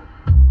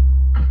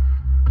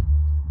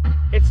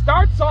 It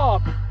starts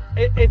off,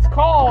 it's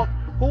called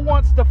Who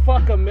Wants to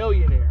Fuck a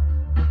Millionaire?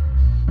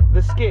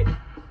 The skit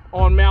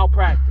on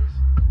Malpractice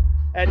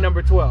at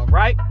number 12,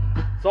 right?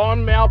 It's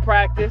on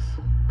Malpractice.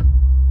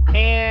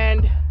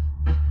 And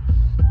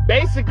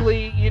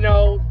basically, you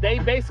know, they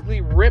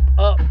basically rip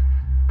up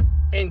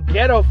and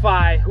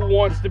ghettoify Who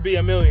Wants to Be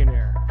a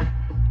Millionaire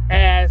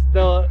as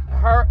the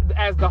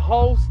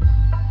host,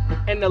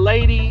 and the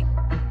lady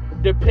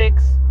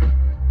depicts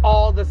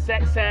all the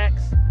sex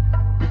acts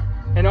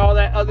and all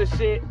that other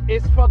shit.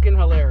 It's fucking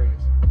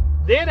hilarious.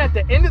 Then at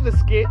the end of the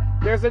skit,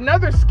 there's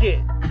another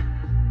skit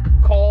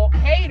called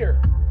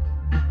Hater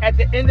at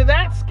the end of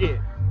that skit.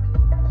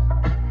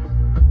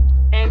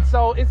 And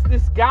so it's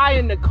this guy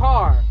in the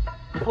car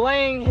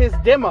playing his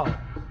demo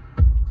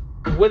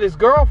with his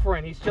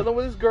girlfriend. He's chilling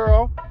with his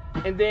girl,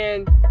 and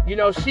then, you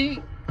know,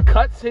 she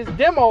cuts his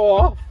demo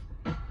off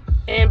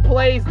and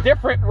plays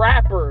different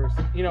rappers,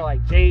 you know,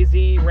 like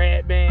Jay-Z,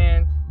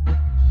 Redman.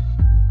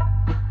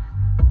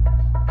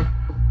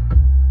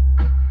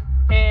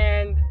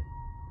 And,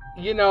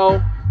 you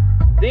know,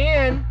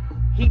 then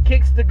he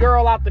kicks the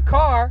girl out the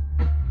car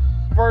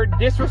for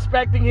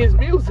disrespecting his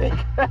music.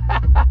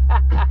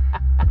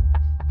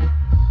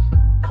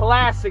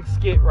 Classic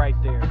skit right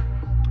there.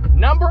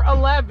 Number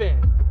 11.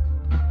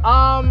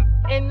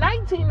 In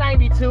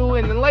 1992,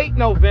 in the late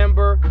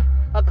November,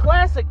 a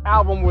classic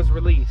album was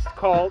released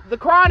called The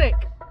Chronic.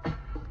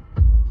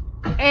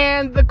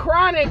 And The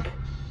Chronic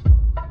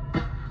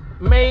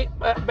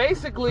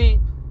basically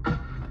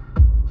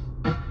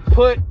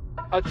put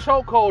a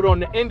chokehold on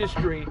the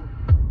industry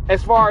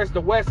as far as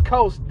the West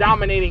Coast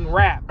dominating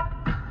rap.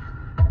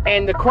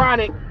 And The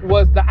Chronic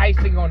was the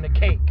icing on the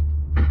cake.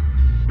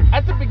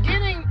 At the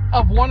beginning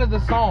of one of the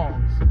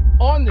songs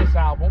on this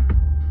album,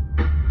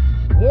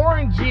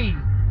 Warren G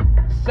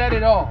set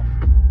it off,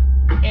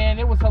 and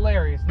it was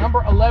hilarious.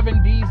 Number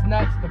 11, These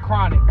Nuts, The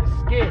Chronic, the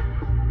skit.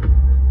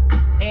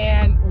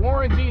 And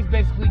Warren G is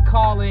basically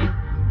calling,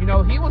 you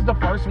know, he was the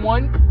first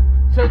one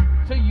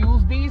to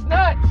use these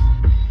nuts.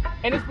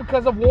 And it's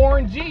because of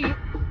Warren G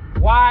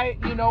why,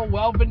 you know,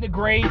 Welvin the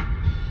Great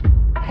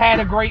had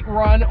a great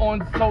run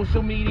on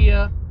social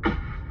media.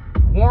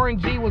 Warren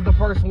G was the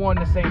first one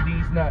to say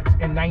these nuts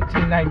in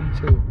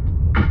 1992.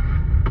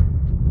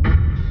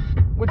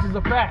 is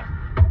a fact.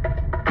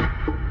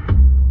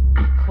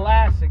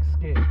 Classic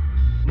skit.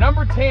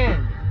 Number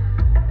 10.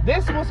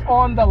 This was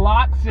on the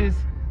Lox's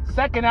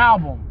second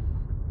album,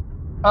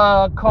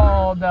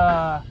 called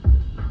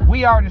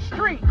We Are the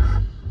Streets.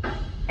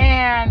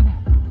 And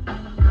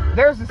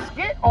there's a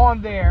skit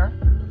on there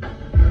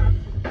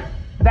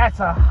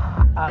that's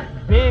a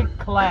big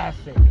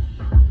classic.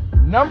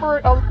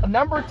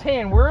 Number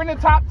 10. We're in the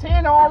top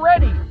 10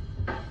 already.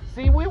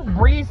 See, we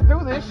breezed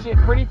through this shit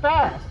pretty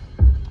fast.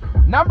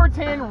 Number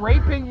 10,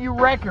 Raping You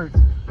Records,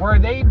 where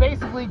they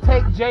basically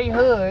take J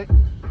Hood,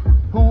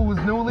 who was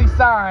newly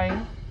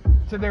signed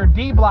to their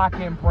D-Block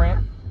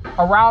imprint,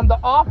 around the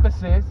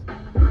offices,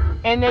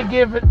 and they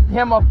give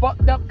him a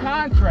fucked up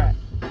contract.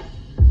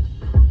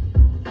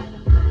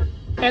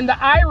 And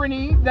the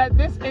irony that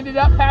this ended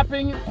up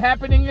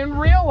happening in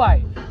real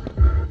life.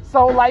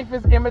 So life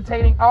is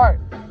imitating art.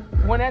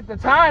 When at the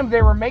time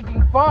they were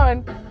making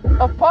fun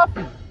of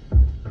Puffy.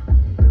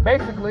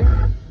 Basically.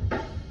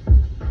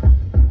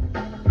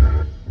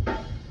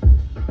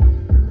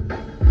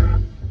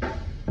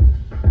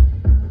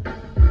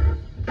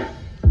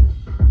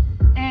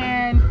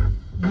 And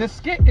the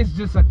skit is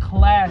just a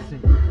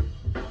classic.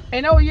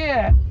 And oh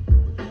yeah,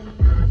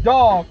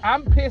 dog,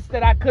 I'm pissed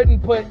that I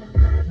couldn't put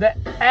the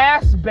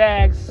Ass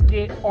Bag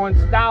skit on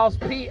Styles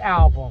P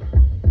album.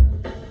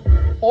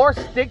 Or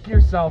Stick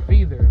Yourself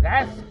either.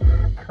 That's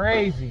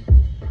crazy.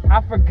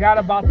 I forgot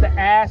about the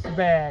Ass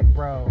Bag,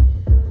 bro.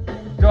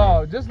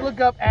 Dog, just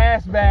look up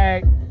Ass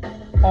Bag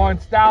on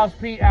Styles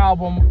P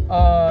album,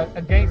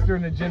 A Gangster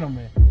and a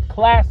Gentleman.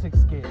 Classic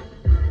skit.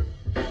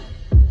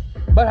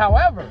 But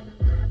however,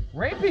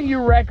 Raping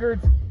You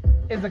Records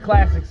is a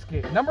classic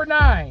skit. Number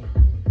 9,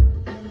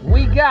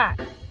 we got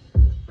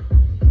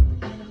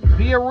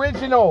the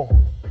original,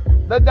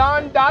 the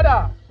Don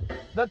Dada,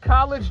 the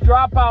College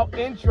Dropout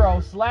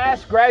intro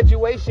 /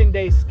 graduation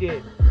day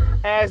skit,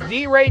 as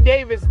D. Ray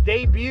Davis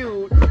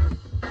debuted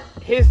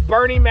his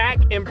Bernie Mac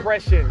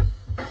impression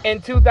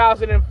in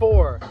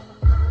 2004.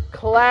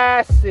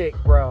 Classic,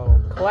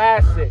 bro.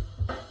 Classic.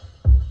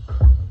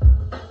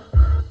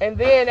 And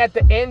then at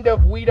the end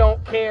of We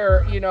Don't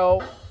Care, you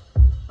know,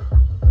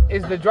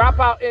 is the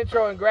Dropout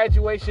intro and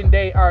graduation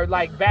day are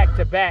like back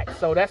to back.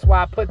 So that's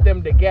why I put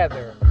them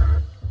together.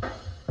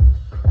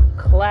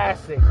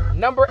 Classic.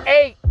 Number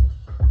 8.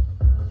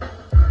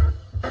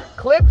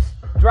 Clips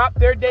dropped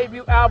their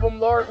debut album,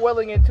 Lord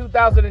Willing, in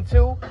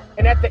 2002.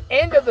 And at the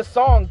end of the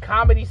song,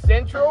 Comedy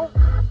Central,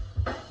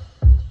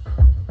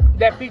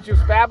 that features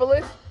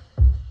Fabulous,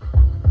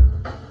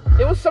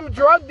 it was some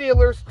drug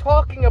dealers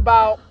talking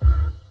about,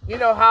 you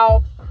know,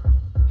 how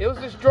it was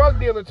this drug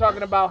dealer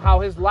talking about how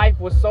his life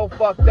was so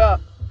fucked up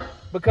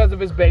because of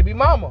his baby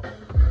mama.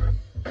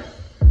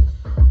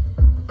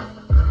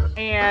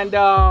 And,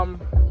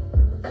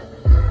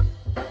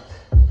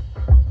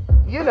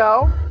 you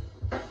know,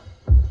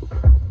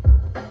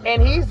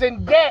 and he's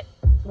in debt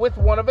with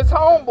one of his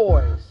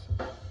homeboys.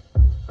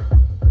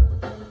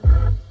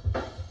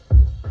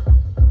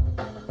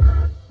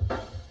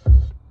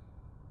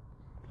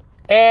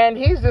 And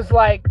he's just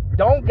like,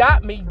 don't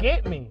got me,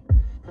 get me.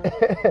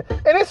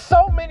 And there's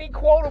so many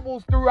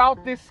quotables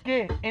throughout this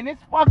skit. And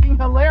it's fucking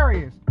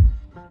hilarious.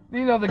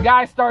 You know, the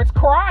guy starts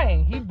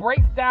crying. He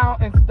breaks down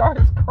and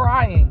starts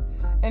crying.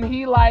 And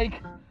he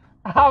like,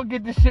 I'll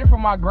get this shit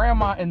from my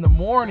grandma in the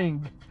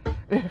morning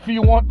if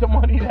you want the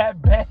money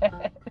that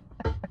bad.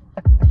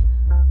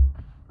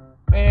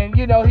 And,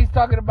 you know, he's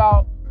talking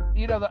about,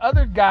 you know, the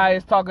other guy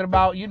is talking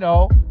about, you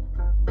know,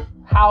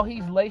 how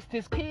he's laced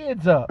his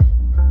kids up.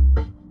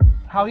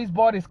 How he's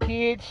bought his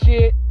kids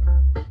shit.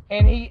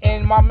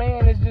 And my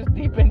man is just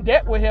deep in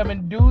debt with him.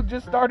 And dude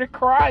just started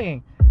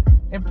crying.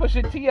 And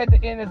Pusha T at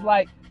the end is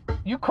like,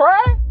 you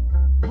cry?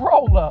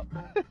 Roll up.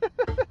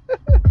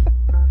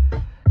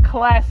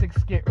 Classic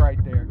skit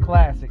right there.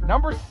 Classic.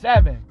 Number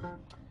 7.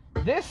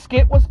 This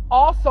skit was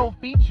also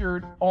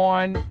featured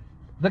on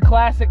the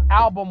classic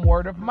album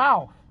Word of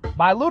Mouth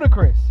by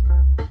Ludacris.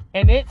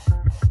 And it's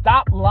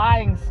Stop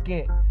Lying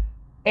skit.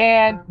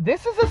 And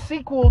this is a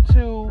sequel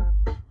to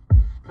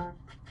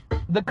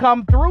the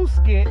Come Through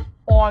skit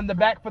on the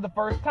Back for the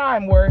First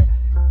Time, where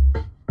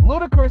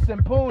Ludacris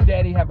and Poon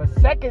Daddy have a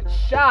second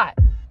shot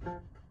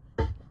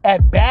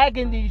at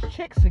bagging these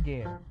chicks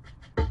again.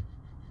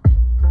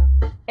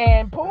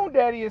 And Poon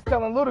Daddy is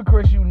telling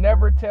Ludacris, you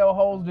never tell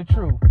hoes the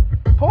truth.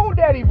 Poon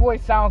Daddy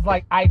voice sounds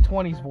like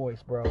I-20's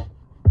voice, bro.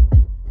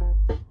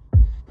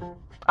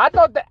 I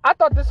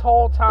thought this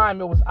whole time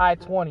it was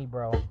I-20,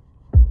 bro.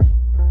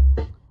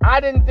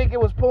 I didn't think it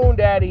was Poon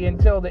Daddy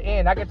until the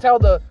end. I could tell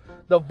the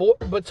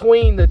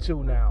between the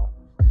two now.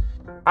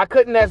 I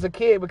couldn't as a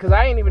kid because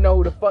I didn't even know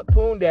who the fuck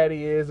Poon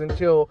Daddy is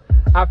until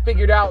I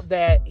figured out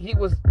that he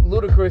was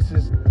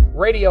Ludacris's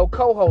radio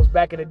co-host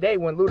back in the day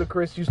when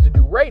Ludacris used to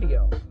do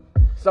radio.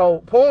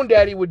 So Poon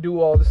Daddy would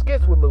do all the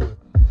skits with Luda.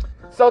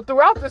 So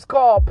throughout this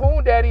call,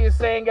 Poon Daddy is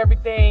saying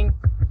everything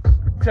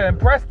to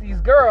impress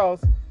these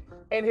girls,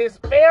 and his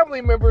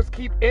family members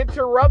keep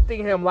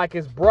interrupting him, like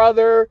his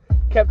brother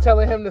kept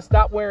telling him to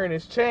stop wearing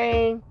his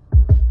chain.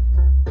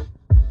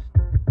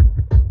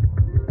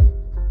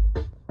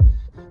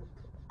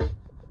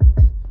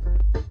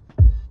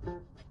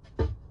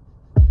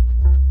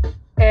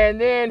 And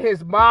then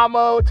his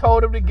mama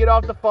told him to get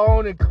off the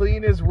phone and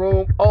clean his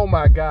room. Oh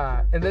my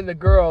God. And then the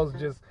girls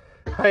just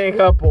hang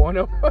up on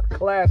him.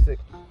 Classic.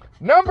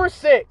 Number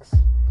 6.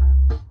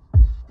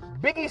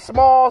 Biggie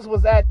Smalls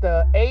was at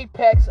the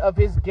apex of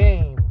his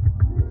game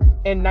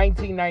in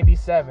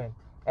 1997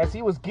 as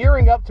he was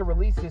gearing up to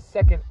release his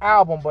second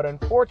album, but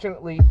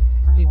unfortunately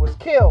he was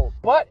killed.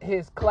 But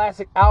his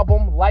classic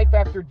album, Life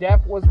After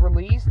Death, was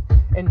released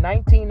in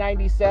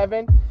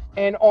 1997,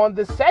 and on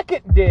the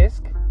second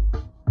disc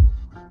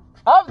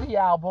of the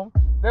album,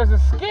 there's a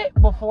skit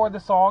before the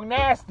song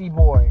Nasty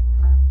Boy.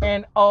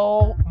 And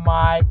oh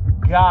my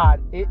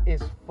God, it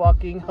is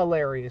fucking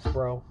hilarious,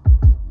 bro.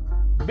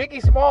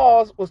 Biggie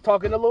Smalls was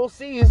talking to Lil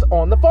C's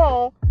on the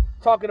phone,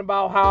 talking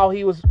about how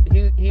he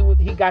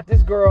got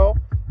this girl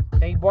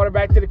and he brought her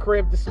back to the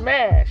crib to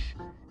smash.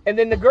 And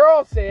then the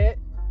girl said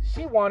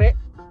she wanted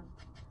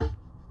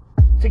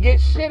to get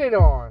shitted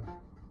on.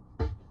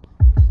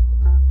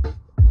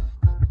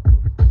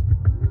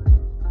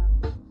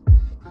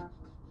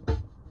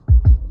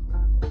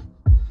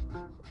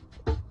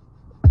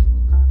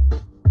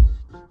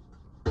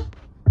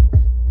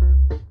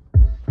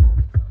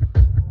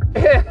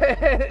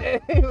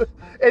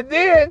 And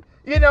then,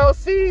 you know,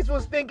 C's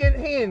was thinking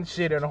he didn't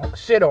shit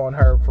on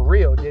her for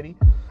real, did he?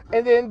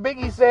 And then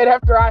Biggie said,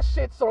 after I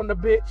shits on the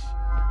bitch.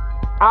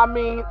 I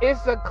mean,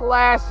 it's a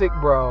classic,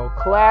 bro.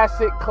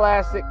 Classic,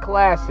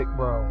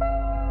 bro.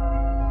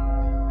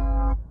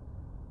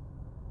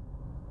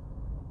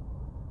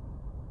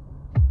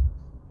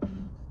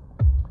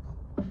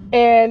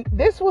 And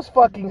this was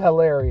fucking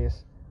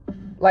hilarious.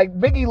 Like,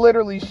 Biggie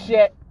literally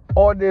shit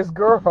on this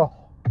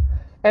girl.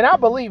 And I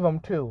believe him,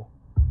 too.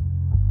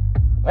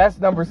 That's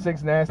number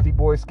 6 Nasty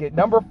Boy skit.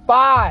 Number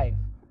 5.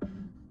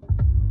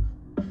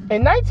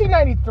 In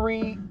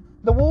 1993,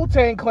 the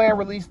Wu-Tang Clan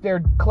released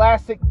their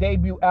classic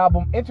debut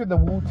album, Enter the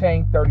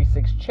Wu-Tang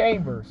 36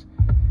 Chambers.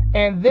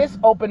 And this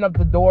opened up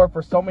the door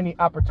for so many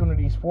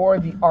opportunities for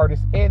the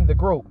artists in the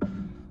group.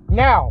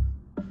 Now,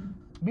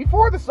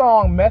 before the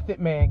song Method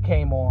Man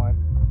came on,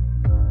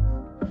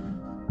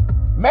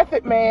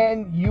 Method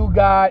Man, You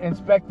Got,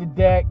 Inspector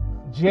Deck,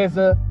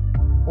 Jizza,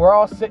 we're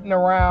all sitting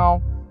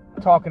around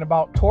talking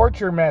about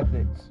torture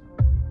methods.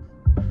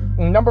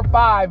 And number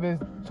 5 is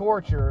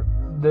Torture,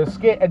 the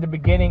skit at the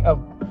beginning of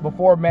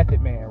before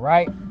Method Man,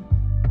 right?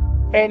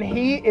 And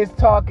he is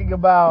talking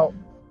about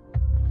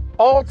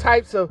all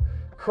types of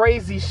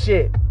crazy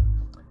shit.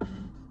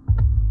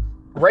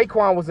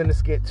 Raekwon was in the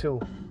skit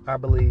too, I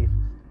believe.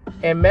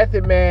 And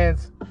Method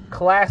Man's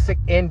classic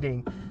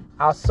ending,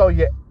 I'll sew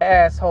your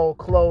asshole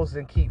clothes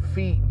and keep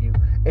feeding you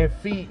and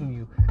feeding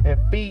you and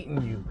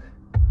feeding you.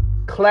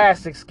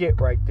 Classic skit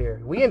right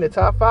there. We in the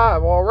top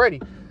 5 already.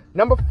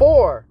 Number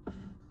 4,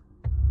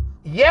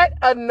 yet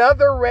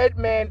another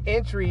Redman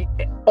entry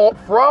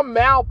from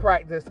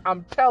Malpractice.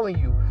 I'm telling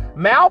you,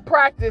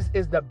 Malpractice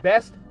is the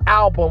best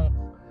album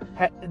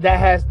that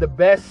has the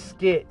best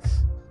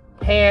skits,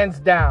 hands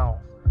down.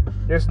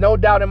 There's no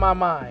doubt in my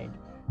mind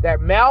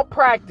that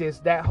Malpractice,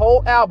 that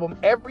whole album,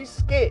 every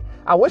skit,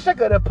 I wish I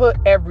could have put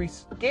every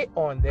skit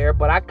on there,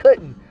 but I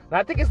couldn't. And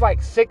I think it's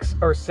like 6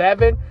 or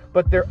 7,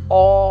 but they're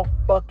all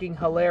fucking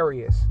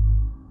hilarious.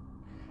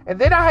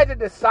 And then I had to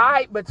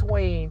decide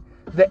between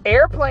the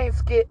Airplane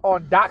skit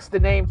on Docs the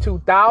Name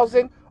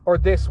 2000 or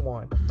this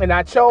one. And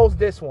I chose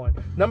this one.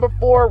 Number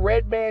 4,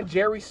 Redman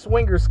Jerry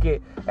Swinger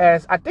skit.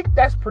 As I think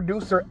that's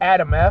producer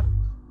Adam F.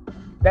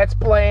 That's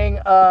playing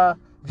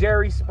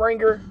Jerry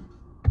Springer.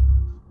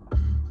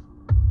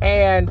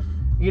 And,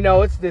 you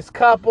know, it's this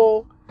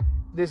couple.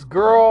 This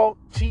girl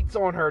cheats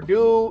on her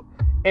dude.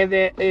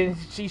 And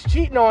she's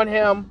cheating on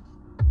him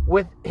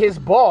with his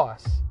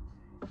boss.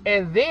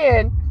 And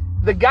then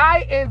the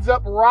guy ends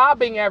up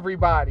robbing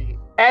everybody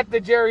at the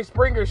Jerry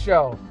Springer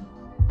show.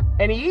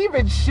 And he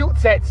even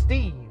shoots at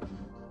Steve.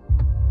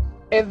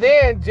 And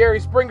then Jerry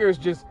Springer is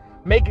just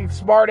making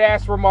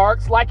smart-ass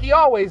remarks like he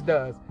always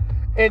does.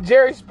 And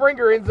Jerry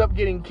Springer ends up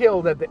getting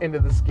killed at the end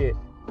of the skit.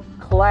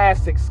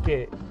 Classic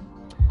skit.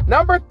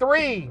 Number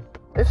 3.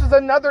 This is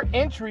another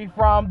entry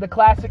from the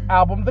classic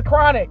album, The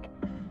Chronic.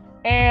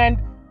 And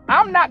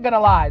I'm not going to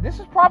lie. This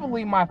is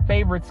probably my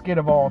favorite skit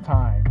of all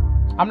time.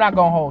 I'm not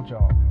going to hold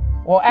y'all.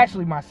 Well,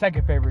 actually, my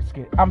second favorite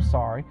skit. I'm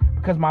sorry.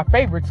 Because my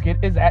favorite skit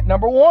is at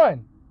number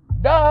 1.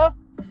 Duh.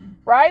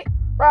 Right?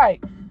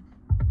 Right.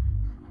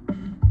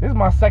 This is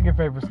my second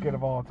favorite skit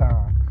of all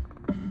time.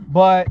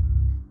 But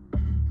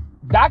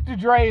Dr.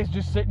 Dre is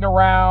just sitting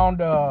around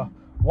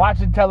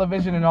watching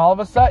television, and all of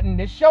a sudden,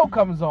 this show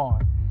comes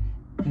on.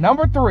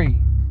 Number 3,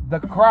 The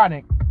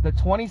Chronic, the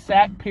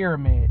 20-sack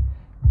pyramid.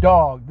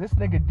 Dog, this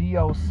nigga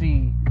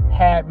DOC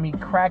had me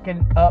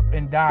cracking up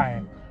and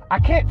dying. I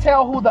can't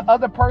tell who the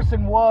other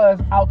person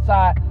was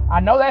outside. I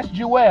know that's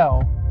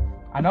Jewel.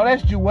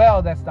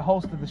 That's the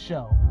host of the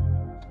show.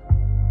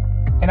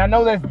 And I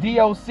know that's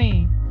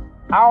DOC.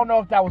 I don't know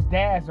if that was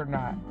Daz or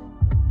not.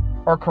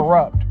 Or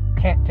Corrupt.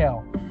 Can't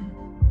tell.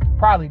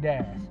 Probably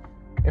Daz,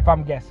 if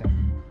I'm guessing.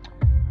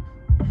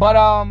 But,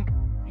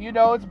 you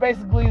know, it's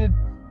basically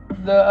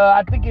the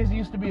I think it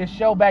used to be a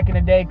show back in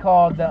the day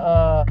called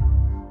the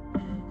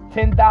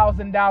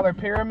 $10,000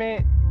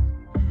 pyramid.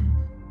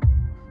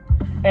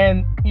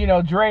 And, you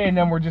know, Dre and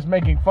them were just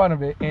making fun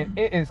of it. And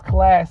it is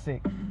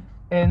classic.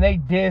 And they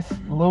diss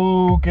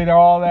Luke and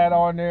all that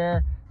on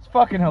there. It's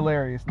fucking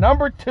hilarious.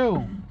 Number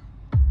 2.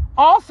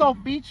 Also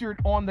featured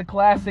on the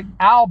classic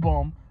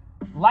album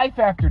Life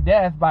After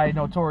Death by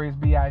Notorious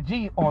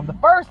B.I.G. on the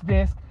first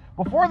disc,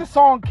 before the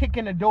song Kick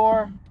in the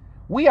Door,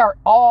 we are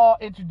all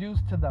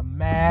introduced to the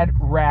Mad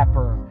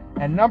Rapper.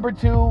 And number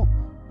 2,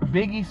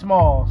 Biggie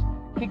Smalls,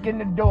 Kick in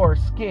the Door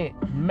skit,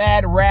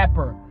 Mad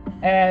Rapper,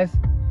 as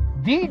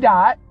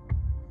D-Dot,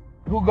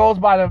 who goes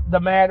by the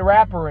Mad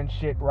Rapper and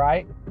shit,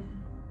 right?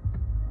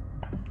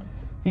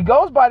 He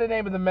goes by the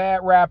name of the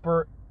Mad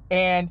Rapper,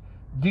 and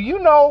do you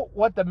know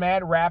what the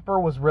Mad Rapper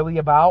was really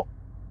about?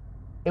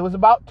 It was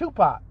about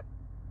Tupac.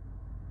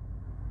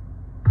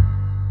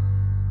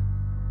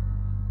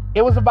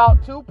 It was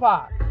about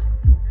Tupac.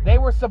 They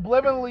were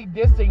subliminally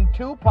dissing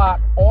Tupac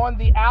on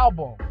the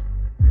album.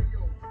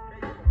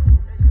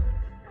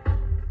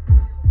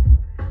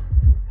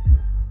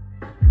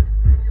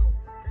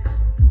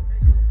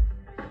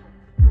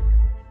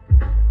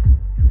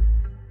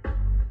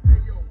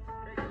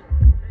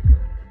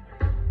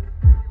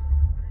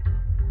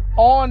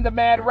 On the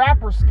Mad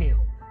Rapper skit.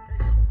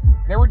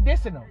 They were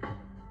dissing him.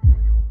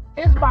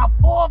 It's my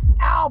 4th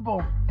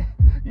album.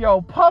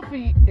 Yo,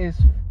 Puffy is,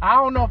 I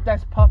don't know if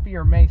that's Puffy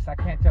or Mace, I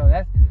can't tell.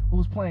 That's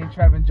who's playing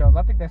Trevin Jones.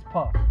 I think that's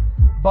Puff.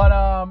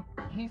 But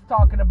he's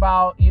talking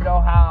about, you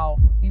know, how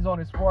he's on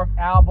his 4th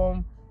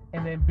album,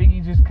 and then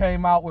Biggie just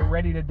came out with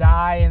Ready to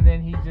Die, and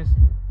then he just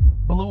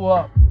blew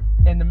up.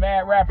 And the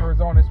Mad Rapper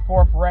is on his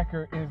 4th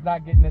record and is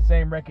not getting the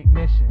same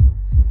recognition.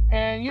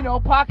 And, you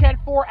know, Pac had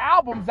 4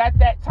 albums at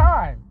that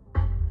time.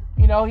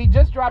 You know, he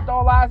just dropped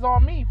All Eyes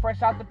on Me,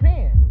 fresh out the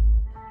pen.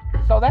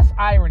 So that's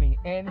irony.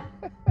 And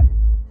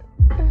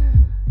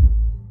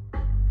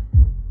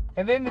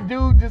and then the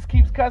dude just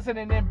keeps cussing,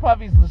 and then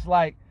Puffy's just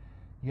like,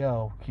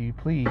 yo, can you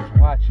please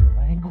watch your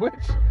language?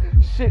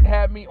 Shit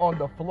had me on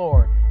the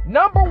floor.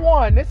 Number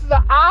 1. This is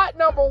an odd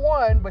number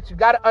 1, but you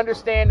got to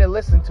understand and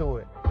listen to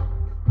it.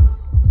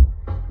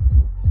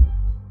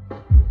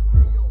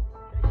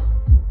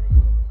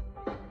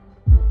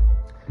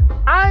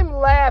 I'm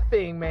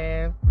laughing,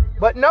 man.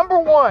 But number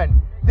 1,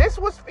 this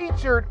was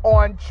featured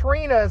on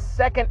Trina's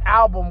 2nd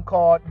album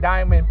called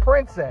Diamond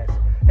Princess.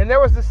 And there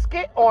was a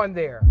skit on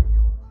there.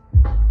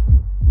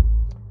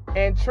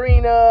 And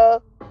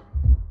Trina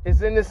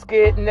is in the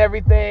skit and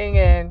everything.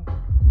 And,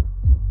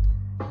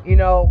 you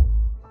know,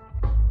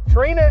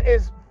 Trina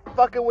is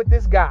fucking with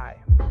this guy,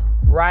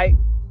 right?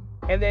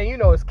 And then, you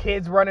know, his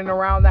kids running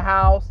around the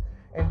house.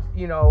 And,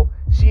 you know,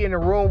 she in the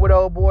room with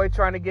old boy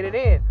trying to get it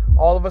in.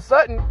 All of a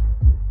sudden,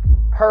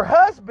 her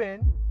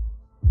husband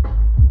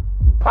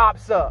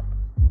pops up,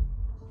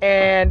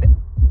 and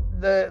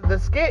the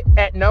skit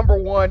at number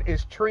 1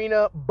 is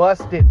Trina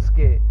Busted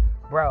skit.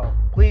 Bro,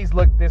 please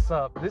look this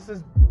up. This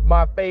is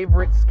my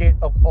favorite skit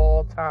of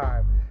all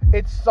time.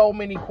 It's so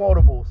many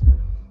quotables.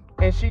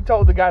 And she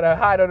told the guy to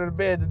hide under the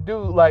bed. The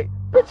dude like,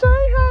 bitch,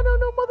 I ain't hiding on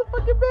no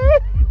motherfucking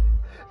bed.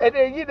 And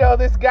then, you know,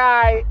 this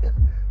guy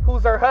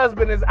who's her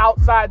husband is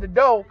outside the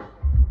door,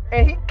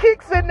 and he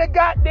kicks in the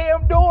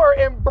goddamn door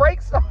and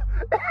breaks.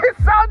 It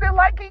sounded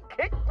like he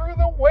kicked through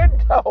the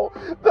window.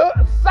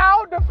 The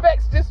sound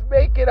effects just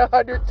make it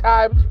 100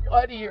 times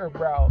funnier,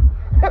 bro.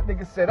 That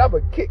nigga said, I'm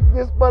gonna kick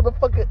this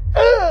motherfucker.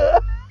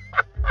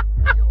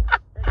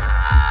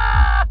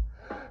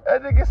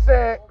 That nigga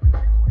said,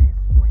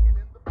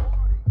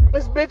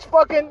 this bitch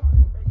fucking,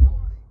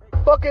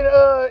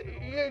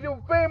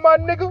 you fame my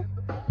nigga?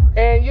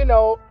 And, you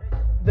know,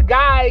 the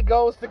guy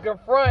goes to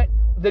confront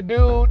the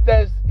dude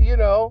that's, you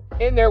know,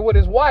 in there with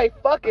his wife,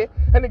 fucking.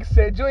 And nigga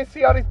said, you ain't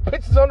see all these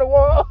pictures on the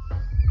wall?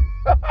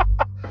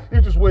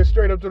 You just went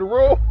straight up to the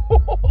room.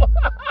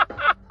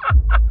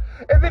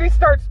 And then he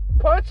starts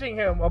punching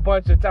him a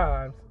bunch of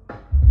times.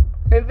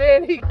 And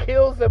then he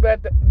kills him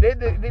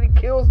then he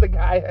kills the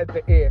guy at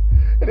the end.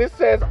 And it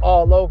says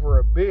all over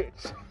a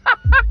bitch.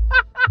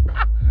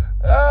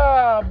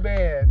 Oh,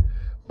 man.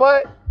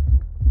 But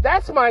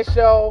that's my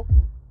show.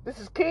 This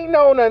is King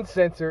Known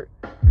Uncensored.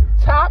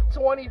 Top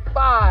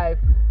 25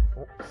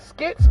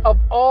 skits of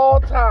all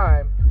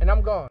time. And I'm gone.